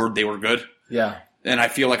 on the board, they were good. Yeah. And I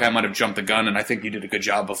feel like I might have jumped the gun, and I think you did a good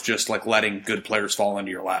job of just, like, letting good players fall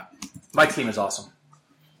into your lap. My team is awesome.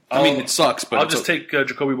 I mean, it sucks, but... I'll just take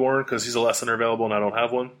Jacoby Bourne because he's a last center available and I don't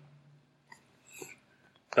have one.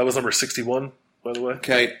 That was number 61, by the way.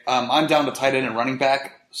 Okay, I'm down to tight end and running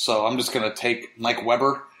back, so I'm just going to take Mike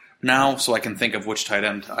Weber now so I can think of which tight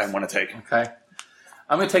end I want to take. Okay.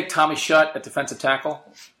 I'm going to take Tommy Shutt at defensive tackle.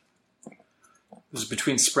 This is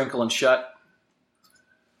between Sprinkle and Shutt.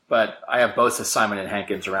 But I have both Simon and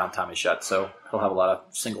Hankins around Tommy Shutt, so he'll have a lot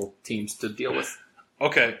of single teams to deal with.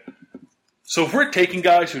 Okay. So if we're taking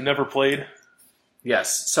guys who never played...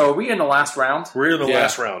 Yes. So are we in the last round? We're in the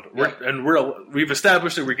last round. We've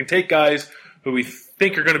established that we can take guys who we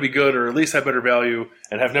think are going to be good or at least have better value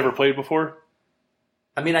and have never played before.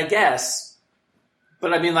 I mean, I guess.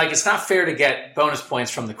 But, I mean, like, it's not fair to get bonus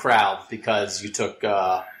points from the crowd because you took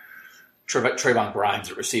Trayvon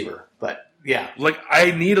Grimes at receiver. But, yeah. Like,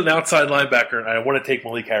 I need an outside linebacker, and I want to take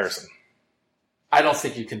Malik Harrison. I don't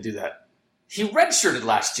think you can do that. He redshirted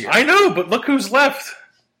last year. I know, but look who's left.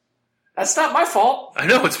 That's not my fault. I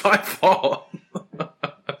know, it's my fault.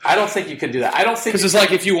 I don't think you can do that. I don't think because it's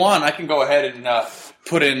like if you want, I can go ahead and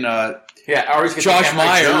put in Josh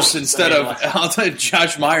Myers instead of I'll take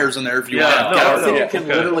Josh Myers in there if you want. I don't think you can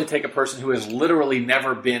literally take a person who has literally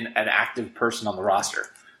never been an active person on the roster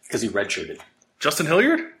because he redshirted. Justin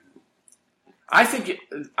Hilliard? I think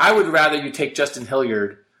I would rather you take Justin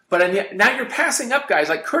Hilliard. But now you're passing up guys.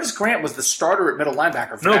 Like Curtis Grant was the starter at middle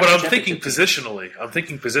linebacker. For no, but I'm thinking positionally.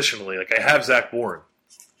 Like I have Zach Bourne.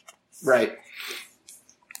 Right.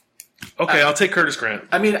 Okay, I'll take Curtis Grant.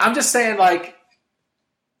 I mean, I'm just saying, like,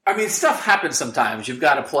 stuff happens sometimes. You've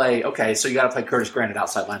got to play, so you got to play Curtis Grant at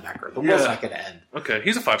outside linebacker. The world's not going to end. Okay,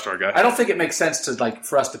 he's a 5-star guy. I don't think it makes sense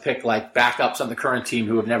for us to pick, backups on the current team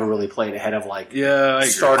who have never really played ahead of,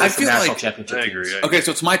 starters from national championship teams. I agree. Okay,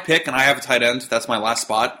 so it's my pick, and I have a tight end. That's my last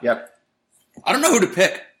spot. Yep. I don't know who to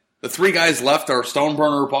pick. The 3 guys left are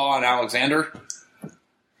Stoneburner, Baugh, and Alexander.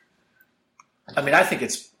 I mean, I think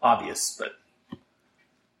it's obvious, but...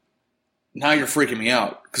 Now you're freaking me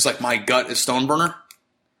out, because, my gut is Stoneburner,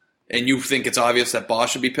 and you think it's obvious that Baugh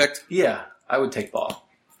should be picked? Yeah, I would take Baugh.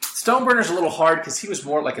 Stoneburner's a little hard because he was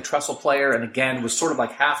more like a Trestle player, and again was sort of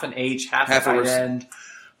like half an H, half a tight end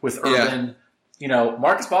with Urban. Yeah.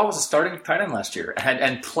 Marcus Baugh was a starting tight end last year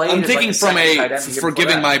and played. I'm thinking for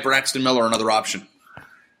giving my Braxton Miller another option.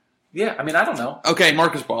 Yeah, I mean, I don't know. Okay,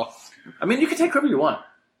 Marcus Baugh. I mean, you can take whoever you want.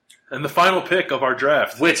 And the final pick of our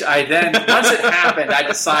draft. Which I then, once it happened, I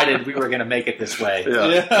decided we were going to make it this way.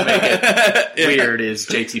 Yeah. To make it weird is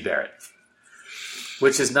JT Barrett.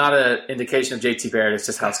 Which is not an indication of JT Barrett. It's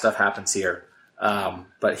just how stuff happens here.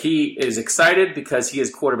 But he is excited because he is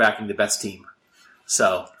quarterbacking the best team.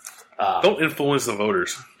 So. Don't influence the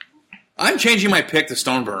voters. I'm changing my pick to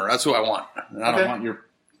Stoneburner. That's who I want. I don't want your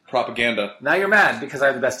propaganda. Now you're mad because I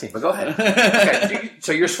have the best team. But go ahead. Okay,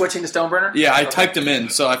 so you're switching to Stoneburner? Yeah, I typed him in,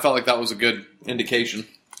 so I felt like that was a good indication.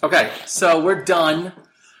 Okay, so we're done.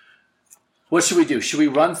 What should we do? Should we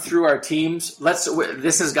run through our teams?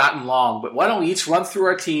 This has gotten long, but why don't we each run through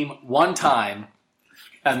our team one time,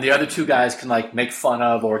 and the other two guys can make fun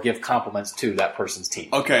of or give compliments to that person's team.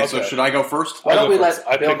 Okay, so should I go first? Why don't we let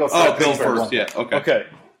Bill go first? Oh, Bill first. Yeah. Okay.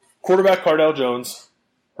 Quarterback Cardale Jones,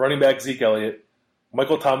 running back Zeke Elliott,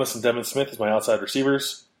 Michael Thomas and Devin Smith is my outside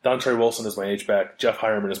receivers. Dontre Wilson is my H-back. Jeff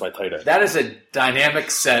Hireman is my tight end. That is a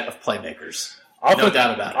dynamic set of playmakers. No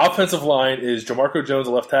doubt about it. Offensive line is Jamarco Jones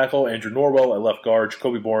at left tackle, Andrew Norwell at left guard,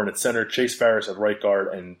 Jacoby Bourne at center, Chase Farris at right guard,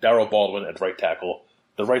 and Darryl Baldwin at right tackle.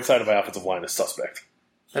 The right side of my offensive line is suspect.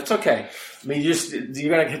 That's okay. I mean, you're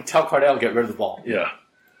going to tell Cardale to get rid of the ball. Yeah.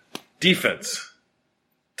 Defense.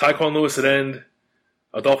 Tyquan Lewis at end,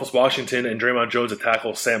 Adolphus Washington, and Draymond Jones at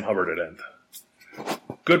tackle, Sam Hubbard at end.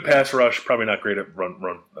 Good pass rush, probably not great at run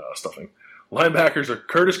stuffing. Linebackers are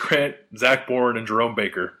Curtis Grant, Zach Bourne, and Jerome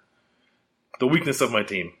Baker. The weakness of my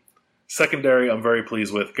team. Secondary, I'm very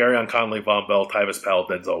pleased with. Garyon Conley, Von Bell, Tyvis Powell,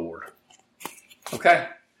 Denzel Ward. Okay.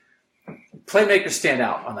 Playmakers stand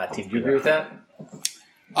out on that team. Do you agree with that?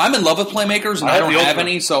 I'm in love with playmakers, and I don't have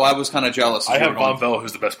any, so I was kind of jealous. I have Von Bell,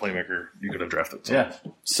 who's the best playmaker you could have drafted. So. Yeah.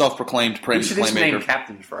 Self-proclaimed playmaker. We should just name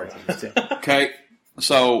captains for our teams, too. Okay.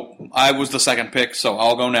 So I was the second pick, so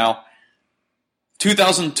I'll go now.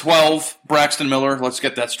 2012, Braxton Miller. Let's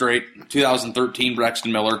get that straight. 2013,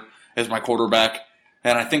 Braxton Miller is my quarterback.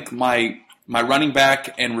 And I think my running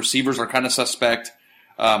back and receivers are kind of suspect.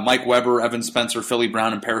 Mike Weber, Evan Spencer, Philly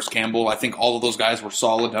Brown, and Paris Campbell. I think all of those guys were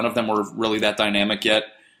solid. None of them were really that dynamic yet.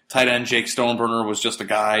 Tight end Jake Stoneburner was just a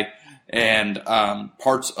guy. And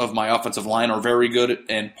parts of my offensive line are very good,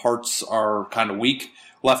 and parts are kind of weak.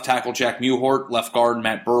 Left tackle Jack Mewhort, left guard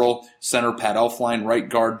Matt Burrell, center Pat Elflein, right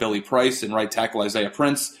guard Billy Price, and right tackle Isaiah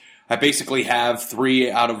Prince. I basically have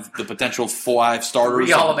 3 out of the potential 5 starters.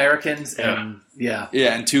 3 All-Americans and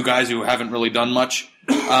and 2 guys who haven't really done much.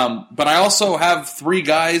 But I also have 3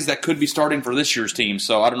 guys that could be starting for this year's team,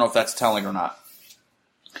 so I don't know if that's telling or not.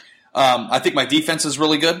 I think my defense is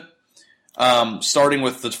really good. Starting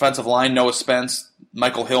with the defensive line, Noah Spence,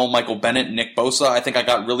 Michael Hill, Michael Bennett, and Nick Bosa. I think I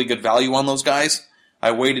got really good value on those guys.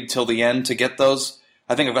 I waited till the end to get those.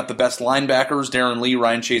 I think I've got the best linebackers, Darren Lee,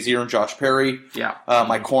 Ryan Shazier, and Josh Perry. Yeah.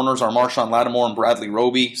 My corners are Marshawn Lattimore and Bradley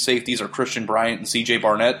Roby. Safeties are Christian Bryant and C.J.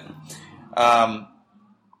 Barnett. My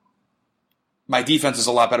defense is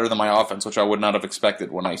a lot better than my offense, which I would not have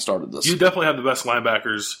expected when I started this. You definitely have the best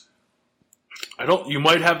linebackers. You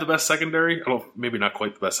might have the best secondary. Maybe not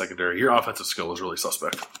quite the best secondary. Your offensive skill is really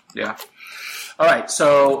suspect. Yeah. All right,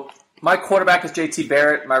 so my quarterback is J.T.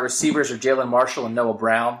 Barrett. My receivers are Jalen Marshall and Noah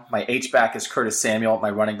Brown. My H-back is Curtis Samuel. My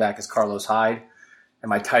running back is Carlos Hyde. And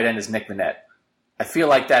my tight end is Nick Vannett. I feel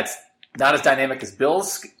like that's not as dynamic as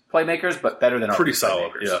Bill's playmakers, but better than our pretty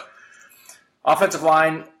solid, playmakers. yeah. Offensive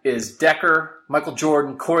line is Decker, Michael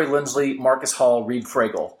Jordan, Corey Lindsley, Marcus Hall, Reed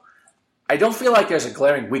Fragel. I don't feel like there's a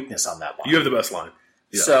glaring weakness on that line. You have the best line.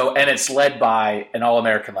 Yeah. And it's led by an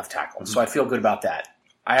All-American left tackle. Mm-hmm. So I feel good about that.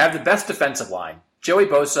 I have the best defensive line. Joey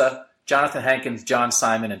Bosa, Jonathan Hankins, John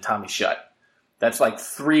Simon, and Tommy Shutt. That's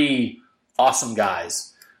 3 awesome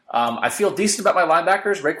guys. I feel decent about my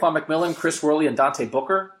linebackers, Raekwon McMillan, Chris Worley, and Dante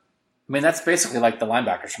Booker. I mean, that's basically like the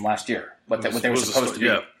linebackers from last year, what they were supposed to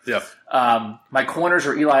be. Yeah. My corners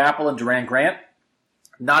are Eli Apple and Duran Grant.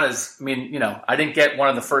 Not as, I didn't get any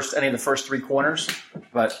of the first 3 corners,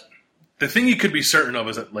 but the thing you could be certain of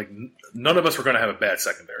is that none of us were going to have a bad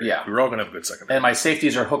secondary. Yeah. We were all going to have a good secondary. And my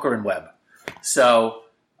safeties are Hooker and Webb. So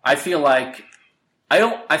I feel like I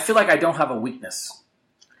don't have a weakness.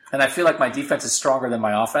 And I feel like my defense is stronger than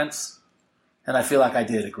my offense. And I feel like I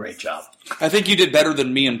did a great job. I think you did better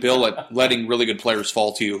than me and Bill at letting really good players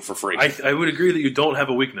fall to you for free. I would agree that you don't have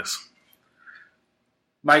a weakness.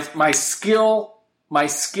 My skill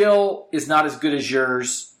is not as good as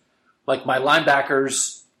yours. Like, my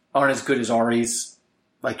linebackers aren't as good as Ari's.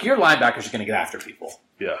 Like, your linebackers are going to get after people.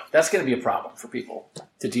 Yeah. That's going to be a problem for people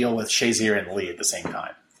to deal with Shazier and Lee at the same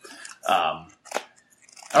time.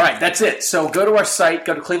 All right, that's it. So go to our site,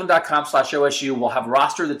 go to cleveland.com/OSU. We'll have a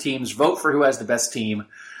roster of the teams, vote for who has the best team.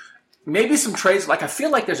 Maybe some trades. I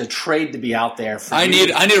feel like there's a trade to be out there. I need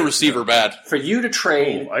a receiver bad. For you to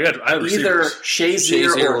trade I have either receivers.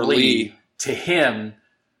 Shazier or Lee to him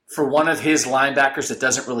for one of his linebackers that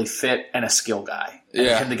doesn't really fit and a skill guy. And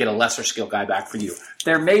him to get a lesser skill guy back for you.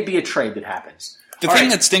 There may be a trade that happens. The thing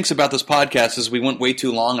that stinks about this podcast is we went way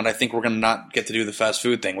too long, and I think we're going to not get to do the fast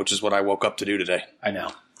food thing, which is what I woke up to do today. I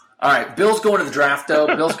know. All right, Bill's going to the draft, though.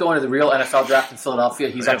 Bill's going to the real NFL draft in Philadelphia.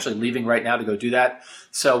 He's actually leaving right now to go do that.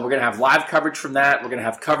 So we're going to have live coverage from that. We're going to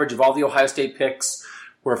have coverage of all the Ohio State picks.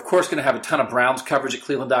 We're, of course, going to have a ton of Browns coverage at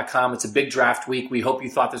Cleveland.com. It's a big draft week. We hope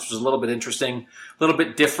you thought this was a little bit interesting, a little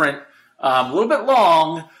bit different. A little bit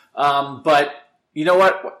long, but you know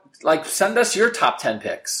what? Like, send us your top 10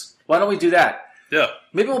 picks. Why don't we do that? Yeah.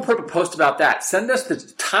 Maybe we'll put up a post about that. Send us the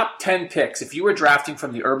top 10 picks if you were drafting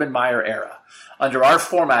from the Urban Meyer era. Under our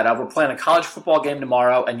format of we're playing a college football game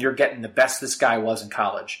tomorrow and you're getting the best this guy was in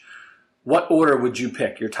college. What order would you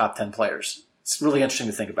pick your top 10 players? It's really interesting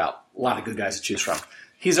to think about. A lot of good guys to choose from.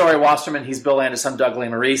 He's Ari Wasserman. He's Bill Landis. I'm Doug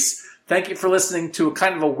Lesmerises. Thank you for listening to a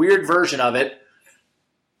kind of a weird version of it,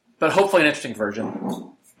 but hopefully an interesting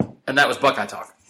version. And that was Buckeye Talk.